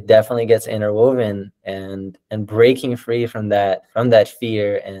 And it definitely gets interwoven, and breaking free from that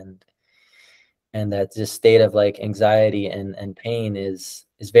fear and that just state of like anxiety and pain is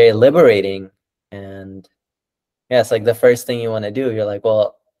very liberating. And yeah, it's like the first thing you want to do. You're like,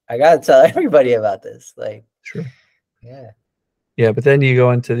 well, I gotta tell everybody about this. Like, Sure. yeah. Yeah, but then you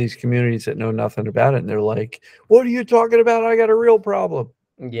go into these communities that know nothing about it, and they're like, "What are you talking about? I got a real problem."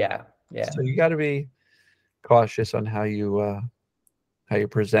 Yeah. Yeah. So you got to be cautious on how you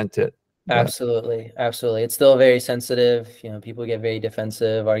present it. But Absolutely. Absolutely. It's still very sensitive. People get very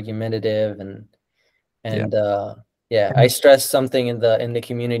defensive, argumentative, and yeah, and yeah, I stress something in the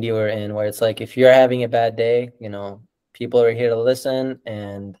community we're in, where it's like if you're having a bad day, people are here to listen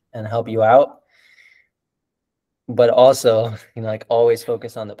and help you out, but also, like always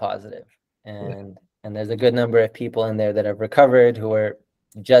focus on the positive. yeah. And there's a good number of people in there that have recovered who are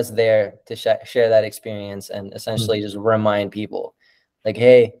just there to share that experience and Mhm. essentially just remind people like,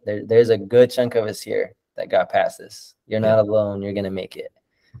 hey, there's a good chunk of us here that got past this. You're Yeah, not alone. You're gonna make it.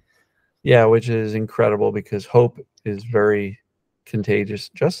 yeah, which is incredible because hope is very contagious,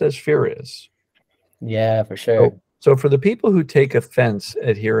 just as fear is. Yeah, for sure. So for the people who take offense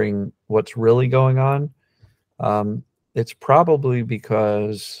at hearing what's really going on, um, it's probably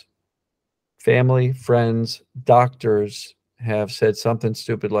because family, friends, doctors have said something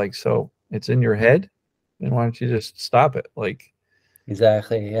stupid like, "So it's in your head, and why don't you just stop it?" Like,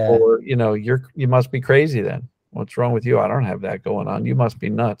 Exactly. Yeah. or you must be crazy then. What's wrong with you? I don't have that going on. You must be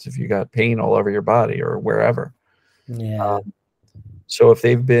nuts if you got pain all over your body or wherever. Yeah. So if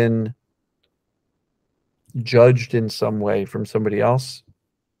they've been judged in some way from somebody else,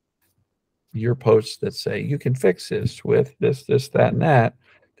 your posts that say you can fix this with this, this, that, and that,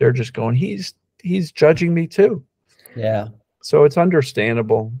 they're just going, he's judging me too. Yeah. So it's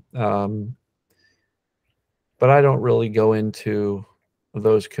understandable. But I don't really go into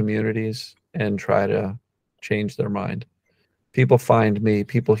those communities and try to change their mind. People find me,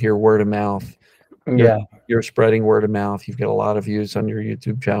 people hear word of mouth. You're Yeah. you're spreading word of mouth. You've got a lot of views on your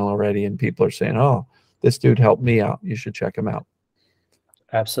YouTube channel already, and people are saying, "Oh, this dude helped me out. You should check him out."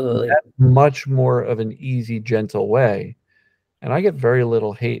 Absolutely. That's much more of an easy, gentle way. And I get very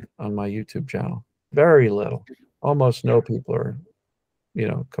little hate on my YouTube channel. Very little. Almost no people are,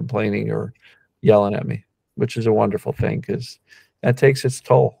 complaining or yelling at me, which is a wonderful thing because that takes its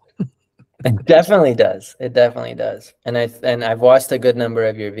toll. It definitely does. It definitely does. And I've watched a good number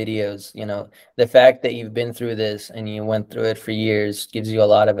of your videos. You know, the fact that you've been through this and you went through it for years gives you a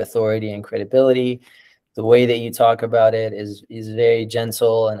lot of authority and credibility. The way that you talk about it is very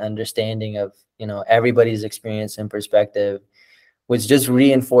gentle and understanding of, everybody's experience and perspective, which just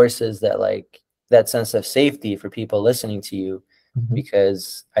reinforces that, like, that sense of safety for people listening to you. Mhm.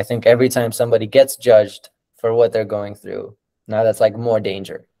 Because I think every time somebody gets judged for what they're going through, now that's like more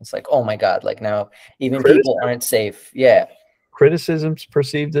danger. It's like, oh my God, like now even people Criticism, aren't safe. Yeah. criticism's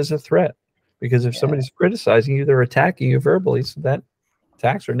perceived as a threat because if Yeah. somebody's criticizing you, they're attacking you verbally. So that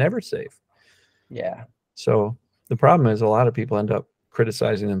attacks are never safe. Yeah. So the problem is a lot of people end up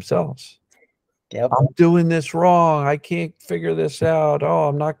criticizing themselves. Yep. I'm doing this wrong. I can't figure this out. Oh,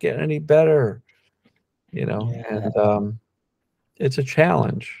 I'm not getting any better. Yeah. And it's a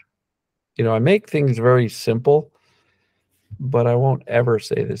challenge. I make things very simple, but I won't ever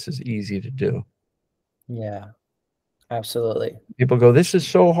say this is easy to do. Yeah. Absolutely. People go, "This is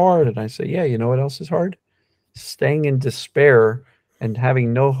so hard." And I say, "Yeah, you know what else is hard? Staying in despair and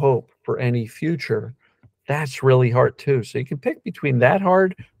having no hope for any future. That's really hard too." So you can pick between that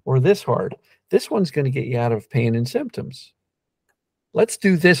hard or this hard. This one's going to get you out of pain and symptoms. Let's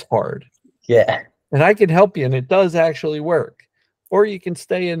do this hard. Yeah. And I can help you, and it does actually work. Or you can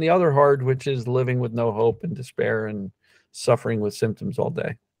stay in the other hard, which is living with no hope and despair and suffering with symptoms all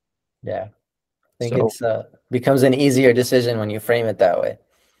day. Yeah. I think So, it's becomes an easier decision when you frame it that way.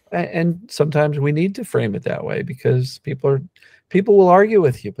 and sometimes we need to frame it that way because people will argue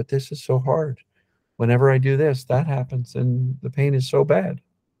with you, but this is so hard. Whenever I do this, that happens, and the pain is so bad.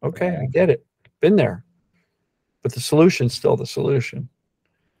 Okay, I Yeah. get it. Been there. But the solution's still the solution.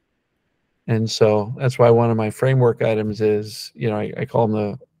 And so that's why one of my framework items is, I call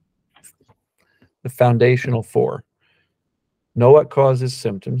them the foundational four. Know what causes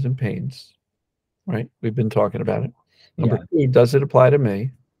symptoms and pains, right? We've been talking about it. Number Yeah. two, does it apply to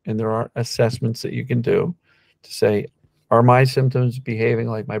me? And there are assessments that you can do to say, are my symptoms behaving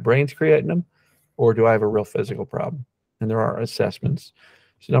like my brain's creating them, or do I have a real physical problem? And there are assessments.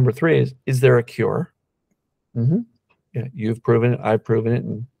 So number three is there a cure? Mm-hmm. Yeah, you've proven it. I've proven it,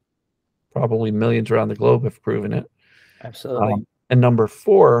 and probably millions around the globe have proven it. Absolutely. And number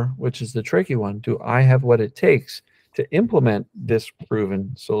four, which is the tricky one, do I have what it takes to implement this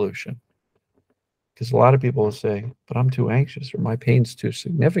proven solution? Because a lot of people will say, but I'm too anxious, or my pain's too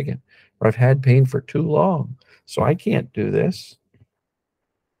significant, or I've had pain for too long, so I can't do this.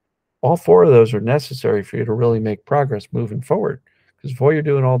 All four of those are necessary for you to really make progress moving forward. Because if all you're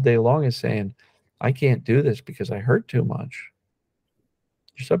doing all day long is saying, I can't do this because I hurt too much,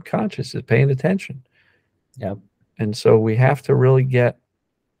 your subconscious is paying attention. Yep. And so we have to really get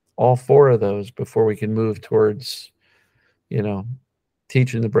all four of those before we can move towards,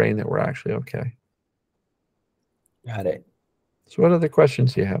 teaching the brain that we're actually okay. Got it. So what other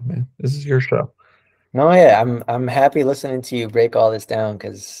questions do you have, man? This is your show. No, yeah, I'm happy listening to you break all this down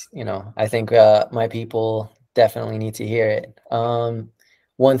because, I think my people definitely need to hear it.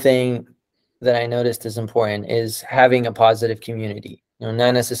 One thing that I noticed is important is having a positive community.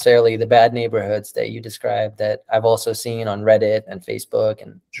 Not necessarily the bad neighborhoods that you described that I've also seen on Reddit and Facebook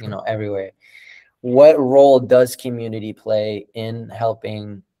and, Sure. everywhere. What role does community play in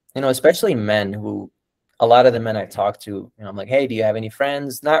helping, especially men who, a lot of the men I talk to, I'm like, hey, do you have any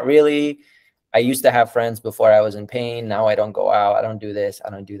friends? Not really. I used to have friends before I was in pain. Now I don't go out. I don't do this. I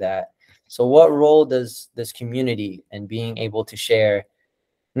don't do that. So what role does this community and being able to share,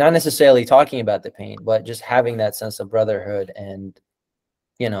 not necessarily talking about the pain, but just having that sense of brotherhood and,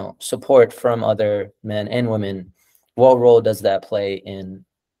 support from other men and women, what role does that play in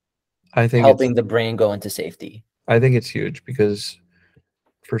I think it's helping the brain go into safety? I think it's huge because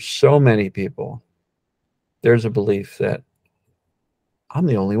for so many people, there's a belief that I'm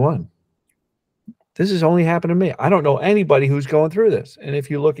the only one. This has only happened to me. I don't know anybody who's going through this. And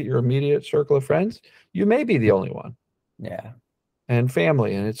if you look at your immediate circle of friends, you may be the only one. Yeah. And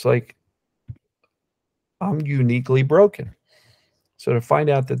family. And it's like, I'm uniquely broken. So to find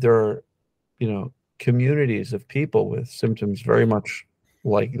out that there are, communities of people with symptoms very much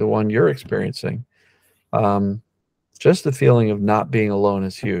like the one you're experiencing, just the feeling of not being alone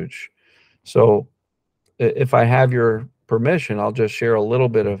is huge. So if I have your permission, I'll just share a little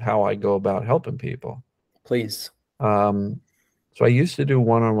bit of how I go about helping people. Please. So I used to do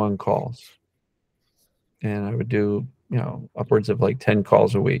one-on-one calls, and I would do, upwards of like 10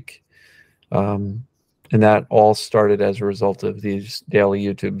 calls a week. And that all started as a result of these daily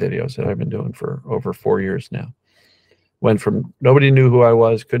YouTube videos that I've been doing for over 4 years now. Went from nobody knew who I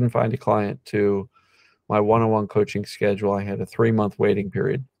was, couldn't find a client, to my one-on-one coaching schedule. I had a 3-month waiting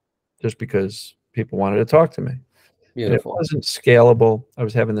period just because people wanted to talk to me. Beautiful. And it wasn't scalable. I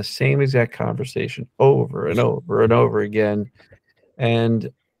was having the same exact conversation over and over and over again.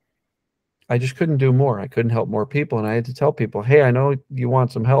 And I just couldn't do more. I couldn't help more people. And I had to tell people, hey, I know you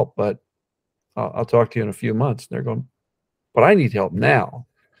want some help, but I'll talk to you in a few months. And they're going, but I need help now.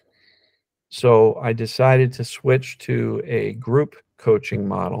 So I decided to switch to a group coaching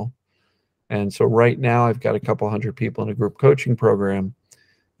model. And so right now I've got a couple hundred people in a group coaching program,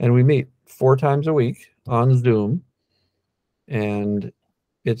 and we meet 4 times a week on Zoom. And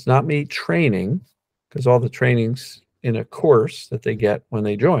it's not me training, because all the training's in a course that they get when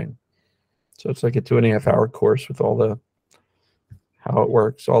they join. So it's like a 2.5-hour course with all the how it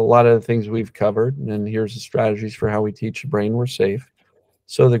works, a lot of the things we've covered, and then here's the strategies for how we teach the brain we're safe.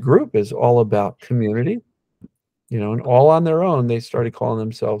 So the group is all about community, and all on their own, they started calling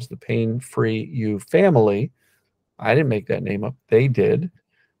themselves the Pain-Free You Family. I didn't make that name up. They did.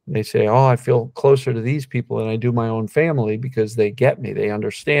 They say, oh, I feel closer to these people than I do my own family because they get me. They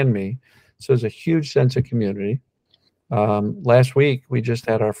understand me. So there's a huge sense of community. Last week, we just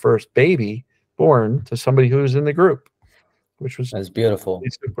had our first baby born to somebody who was in the group, which was That's beautiful.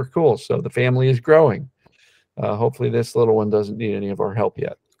 super cool. So the family is growing. Hopefully this little one doesn't need any of our help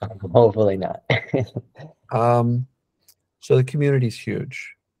yet. Hopefully not. So the community is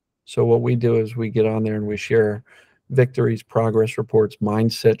huge. So what we do is we get on there and we share victories, progress reports,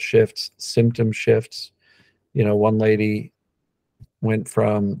 mindset shifts, symptom shifts. One lady went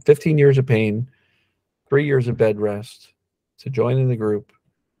from 15 years of pain, 3 years of bed rest, to joining the group.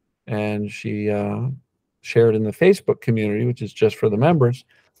 And she shared in the Facebook community, which is just for the members,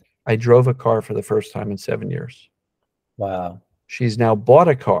 I drove a car for the first time in 7 years. Wow. She's now bought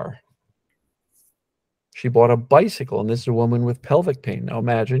a car. She bought a bicycle, and this is a woman with pelvic pain. Now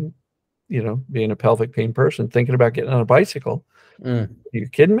imagine, being a pelvic pain person, thinking about getting on a bicycle. Are you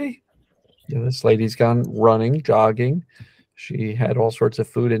kidding me? This lady's gone running, jogging. She had all sorts of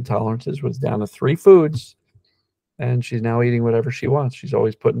food intolerances, was down to 3 foods, and she's now eating whatever she wants. She's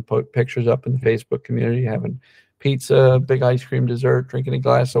always putting pictures up in the Facebook community, having pizza, big ice cream dessert, drinking a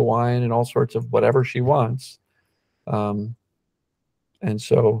glass of wine, and all sorts of whatever she wants. And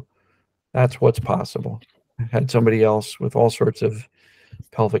so that's what's possible. I had somebody else with all sorts of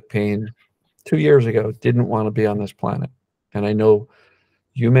pelvic pain 2 years ago, didn't want to be on this planet. And I know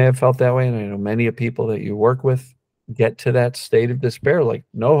you may have felt that way, and I know many of people that you work with get to that state of despair, like,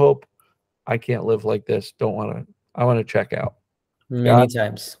 no hope. I can't live like this. I want to check out. Many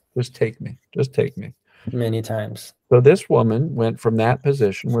times. Just take me. Just take me. Many times. So this woman went from that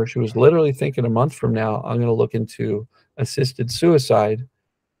position where she was literally thinking a month from now, I'm going to look into assisted suicide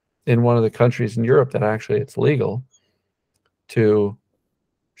in one of the countries in Europe that actually it's legal, to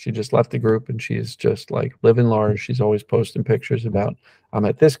she just left the group and she's just like living large. She's always posting pictures about, I'm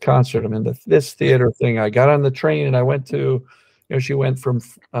at this concert, I'm in this theater thing, I got on the train and I went to, she went from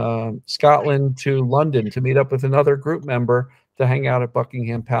Scotland to London to meet up with another group member to hang out at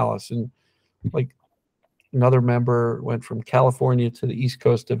Buckingham Palace. And like another member went from California to the East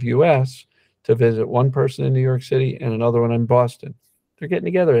Coast of US to visit one person in New York City and another one in Boston. They're getting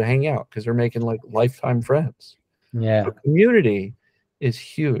together to hang out because they're making like lifetime friends. Yeah. So community is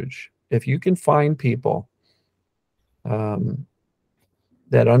huge. If you can find people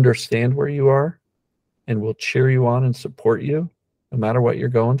that understand where you are and will cheer you on and support you no matter what you're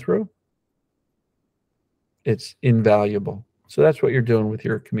going through, it's invaluable. So that's what you're doing with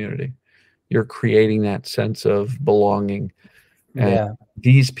your community. You're creating that sense of belonging. And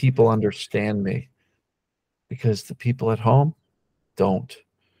these people understand me, because the people at home don't.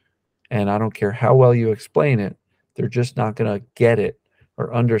 And I don't care how well you explain it, they're just not going to get it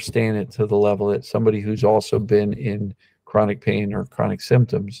or understand it to the level that somebody who's also been in chronic pain or chronic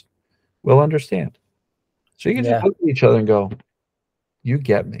symptoms will understand. So you can just Yeah. look at each other and go, you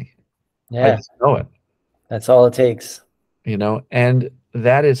get me. I Yeah. just know it, That's all it takes. you know, and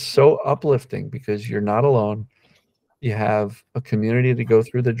that is so uplifting because you're not alone. You have a community to go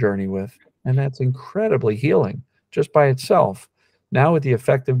through the journey with, and that's incredibly healing just by itself. Now, with the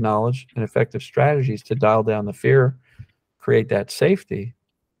effective knowledge and effective strategies to dial down the fear, create that safety,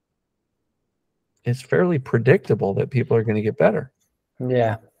 it's fairly predictable that people are going to get better.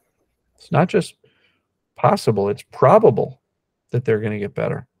 Yeah. It's not just possible, it's probable that they're going to get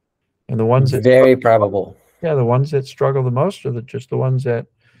better. And the ones that Very probable. yeah, the ones that struggle the most are just the ones that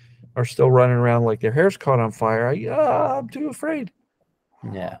are still running around like their hair's caught on fire. I'm too afraid.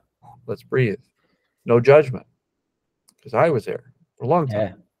 Yeah. Let's breathe. No judgment, because I was there for a long time.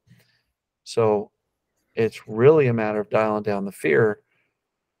 Yeah. So it's really a matter of dialing down the fear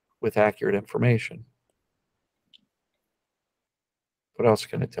with accurate information. What else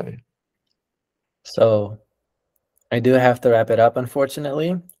can I tell you? So I do have to wrap it up,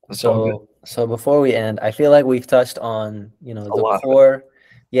 unfortunately. That's all good. So before we end, I feel like we've touched on, A the lot of it. core,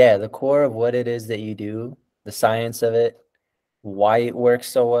 yeah, the core of what it is that you do, the science of it, why it works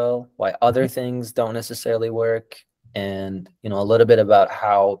so well, why other things don't necessarily work, and, a little bit about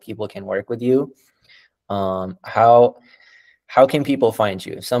how people can work with you. How can people find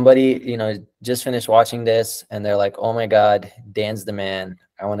you? Somebody, just finished watching this and they're like, "Oh my God, Dan's the man.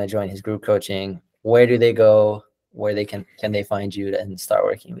 I want to join his group coaching." Where do they go? Where they can they find you and start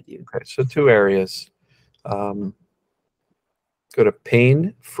working with you? Okay, so two areas. Go to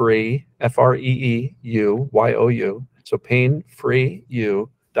painfree, FREEUYOU. So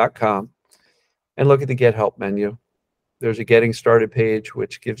painfreeyou.com and look at the Get Help menu. There's a Getting Started page,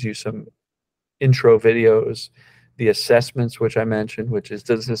 which gives you some intro videos, the assessments, which I mentioned, which is,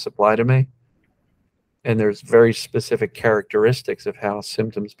 does this apply to me? And there's very specific characteristics of how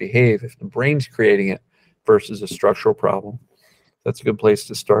symptoms behave if the brain's creating it versus a structural problem. That's a good place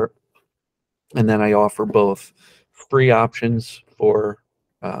to start. And then I offer both free options for,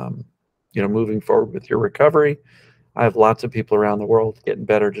 moving forward with your recovery. I have lots of people around the world getting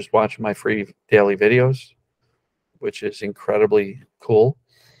better just watching my free daily videos, which is incredibly cool.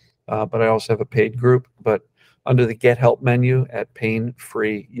 But I also have a paid group. But under the Get Help menu at Pain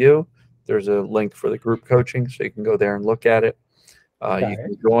Free You, there's a link for the group coaching, so you can go there and look at it. You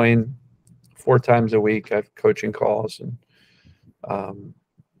can join 4 times a week. I have coaching calls, and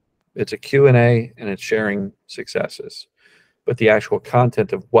it's a Q&A, and it's sharing successes. But the actual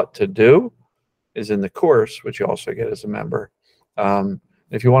content of what to do is in the course, which you also get as a member.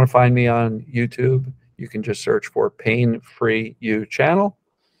 If you want to find me on YouTube, you can just search for Pain Free You channel,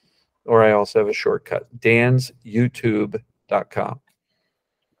 or I also have a shortcut, dansyoutube.com.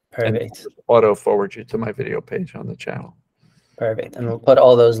 Perfect. And auto forward you to my video page on the channel. Perfect. And we'll put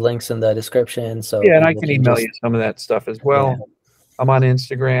all those links in the description. So yeah, and I people can email you some of that stuff as well. Yeah. I'm on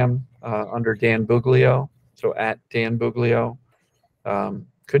Instagram under Dan Buglio, so at Dan Buglio.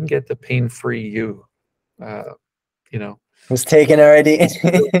 Couldn't get the Pain Free You, It was taken already.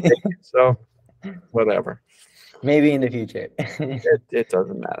 so whatever. Maybe in the future. It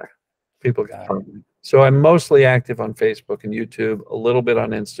doesn't matter. People can find me. So I'm mostly active on Facebook and YouTube, a little bit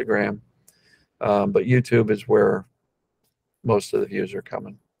on Instagram, but YouTube is where most of the views are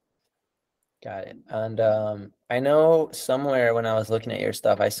coming. Got it. And I know somewhere when I was looking at your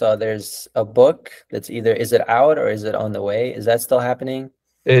stuff, I saw there's a book that's either, is it out or is it on the way? Is that still happening?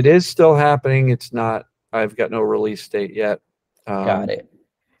 It is still happening. It's not, I've got no release date yet. Got it.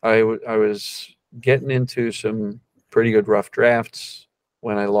 I was getting into some pretty good rough drafts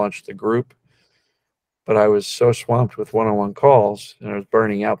when I launched the group, but I was so swamped with one-on-one calls and I was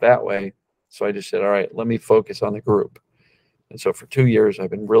burning out that way. So I just said, all right, let me focus on the group. And so for 2 years, I've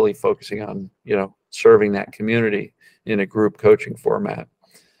been really focusing on, serving that community in a group coaching format.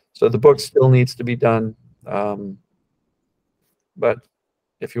 So the book still needs to be done. But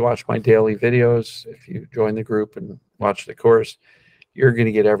if you watch my daily videos, if you join the group and watch the course, you're going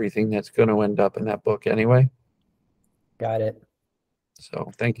to get everything that's going to end up in that book anyway. Got it.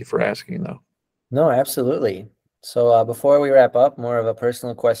 So thank you for asking, though. No, absolutely. So before we wrap up, more of a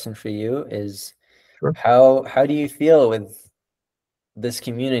personal question for you is, Sure. How do you feel with this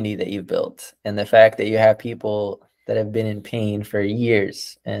community that you've built and the fact that you have people that have been in pain for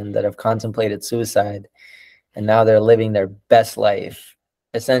years and that have contemplated suicide, and now they're living their best life,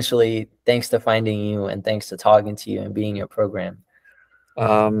 essentially thanks to finding you and thanks to talking to you and being your program?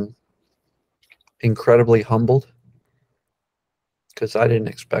 Incredibly humbled, because I didn't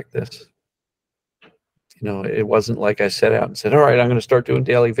expect this. It wasn't like I set out and said, all right, I'm going to start doing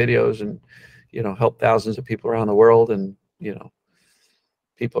daily videos and, help thousands of people around the world. And,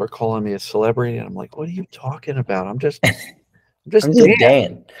 people are calling me a celebrity, and I'm like, what are you talking about? I'm just I'm Dan. just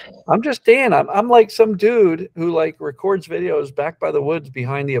Dan. I'm just Dan. I'm like some dude who like records videos back by the woods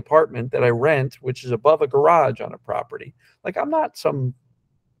behind the apartment that I rent, which is above a garage on a property. Like I'm not some,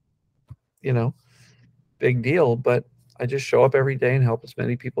 you know, big deal, but I just show up every day and help as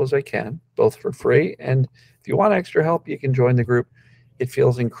many people as I can, both for free. And if you want extra help, you can join the group. It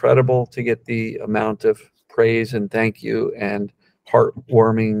feels incredible to get the amount of praise and thank you and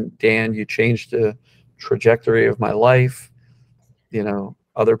heartwarming. Dan, you changed the trajectory of my life. You know,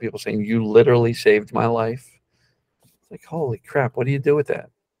 other people saying you literally saved my life. It's like, holy crap, what do you do with that?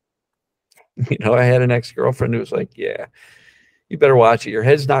 You know, I had an ex-girlfriend who was like, yeah, you better watch it. Your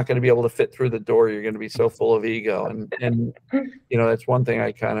head's not going to be able to fit through the door. You're going to be so full of ego. And you know, that's one thing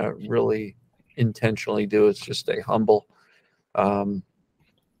I kind of really intentionally do is just stay humble. Um,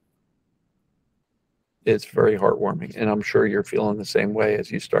 it's very heartwarming. And I'm sure you're feeling the same way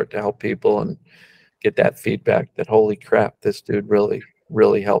as you start to help people and get that feedback that, holy crap, this dude really,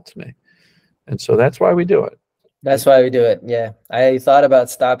 really helped me. And so that's why we do it. That's why we do it. Yeah. I thought about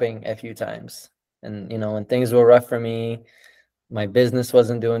stopping a few times. And, you know, when things were rough for me, my business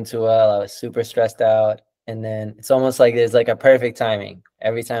wasn't doing too well. I was super stressed out. And then it's almost like there's like a perfect timing.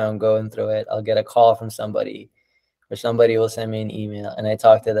 Every time I'm going through it, I'll get a call from somebody or somebody will send me an email and I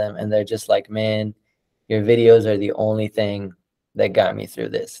talk to them and they're just like, man, your videos are the only thing that got me through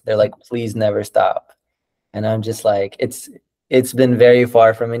this. They're like, please never stop. And I'm just like, it's been very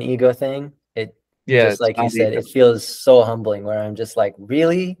far from an ego thing. It Yeah, just it's like you not said, ego. it feels so humbling where I'm just like,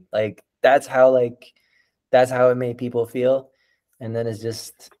 really? Like that's how it made people feel. And then it's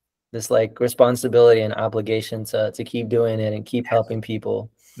just this like responsibility and obligation to keep doing it and keep helping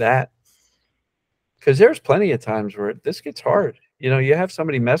people. That because there's plenty of times where this gets hard. You know, you have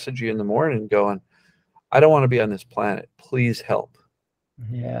somebody message you in the morning going, I don't want to be on this planet. Please help.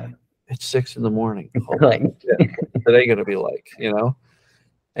 Yeah. It's 6 in the morning. Holy Like shit. What's today going to be like, you know?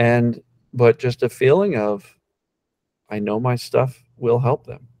 And, but just a feeling of, I know my stuff will help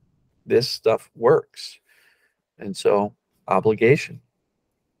them. This stuff works. And so, obligation.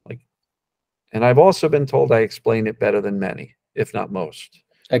 Like, and I've also been told I explain it better than many, if not most.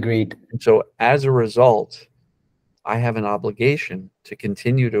 agreed. And so, as a result, I have an obligation to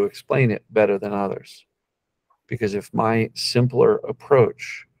continue to explain it better than others. Because if my simpler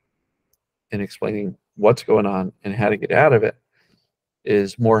approach in explaining what's going on and how to get out of it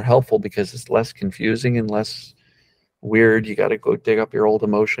is more helpful because it's less confusing and less weird, you got to go dig up your old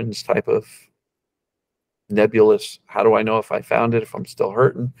emotions type of nebulous, how do I know if I found it, if I'm still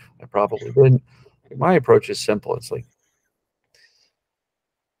hurting? I probably didn't. My approach is simple. It's like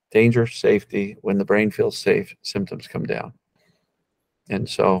danger, safety. When the brain feels safe, symptoms come down. And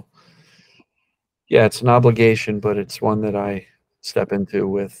so, yeah, it's an obligation, but it's one that I step into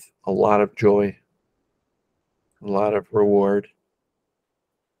with a lot of joy, a lot of reward.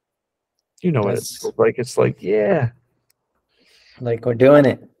 You know what it That's feels like. It's like, yeah, like we're doing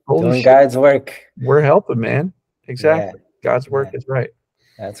it, holy doing shit, God's work. we're helping, man. Yeah. Exactly. God's work Yeah. is right.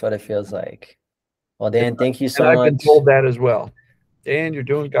 That's what it feels like. Well, And, Dan, thank you and so I've been much. told that as well. Dan, you're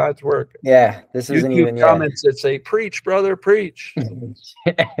doing God's work. Yeah, this isn't YouTube even, yeah. comments that say, preach, brother, preach. Come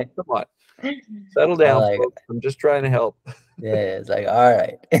on, settle I down, like, folks. I'm just trying to help. yeah, it's like, all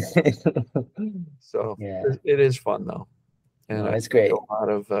right. So Yeah, it is fun though. And no, I it's made great. a lot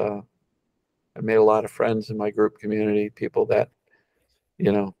of, I made a lot of friends in my group community, people that,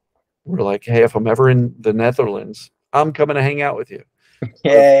 you know, were like, hey, if I'm ever in the Netherlands, I'm coming to hang out with you. Or,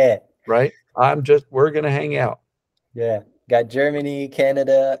 Yeah, right? We're going to hang out yeah. Got Germany,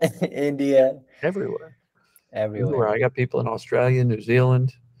 Canada, India, everywhere. Everywhere. everywhere. I got people in Australia, New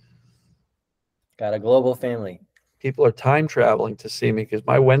Zealand. Got a global family. People are time traveling to see me because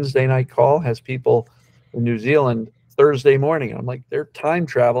my Wednesday night call has people in New Zealand Thursday morning. I'm like, they're time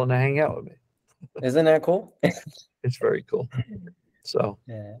traveling to hang out with me. Isn't that cool? It's very cool. So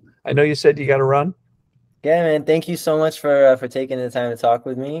Yeah. I know you said you got to run. Yeah, man. Thank you so much for taking the time to talk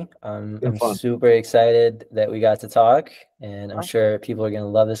with me. Been I'm fun. super excited that we got to talk, and I'm sure people are gonna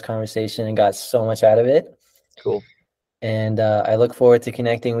love this conversation and got so much out of it. Cool. And I look forward to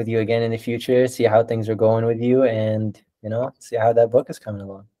connecting with you again in the future, see how things are going with you, and see how that book is coming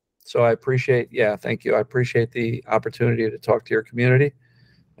along. So I appreciate, yeah, thank you. I appreciate the opportunity to talk to your community.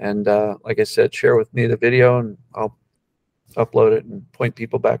 And like I said, share with me the video and I'll upload it and point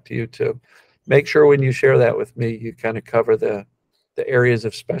people back to you too. Make sure when you share that with me, you kind of cover the areas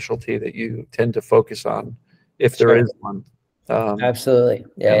of specialty that you tend to focus on, if there Sure. is one. Absolutely.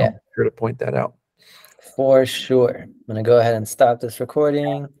 Yeah, And yeah. I'll be sure to point that out. For sure. I'm gonna go ahead and stop this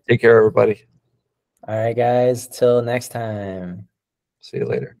recording. Take care, everybody. All right, guys. Till next time. See you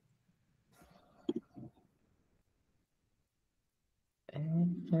later.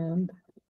 And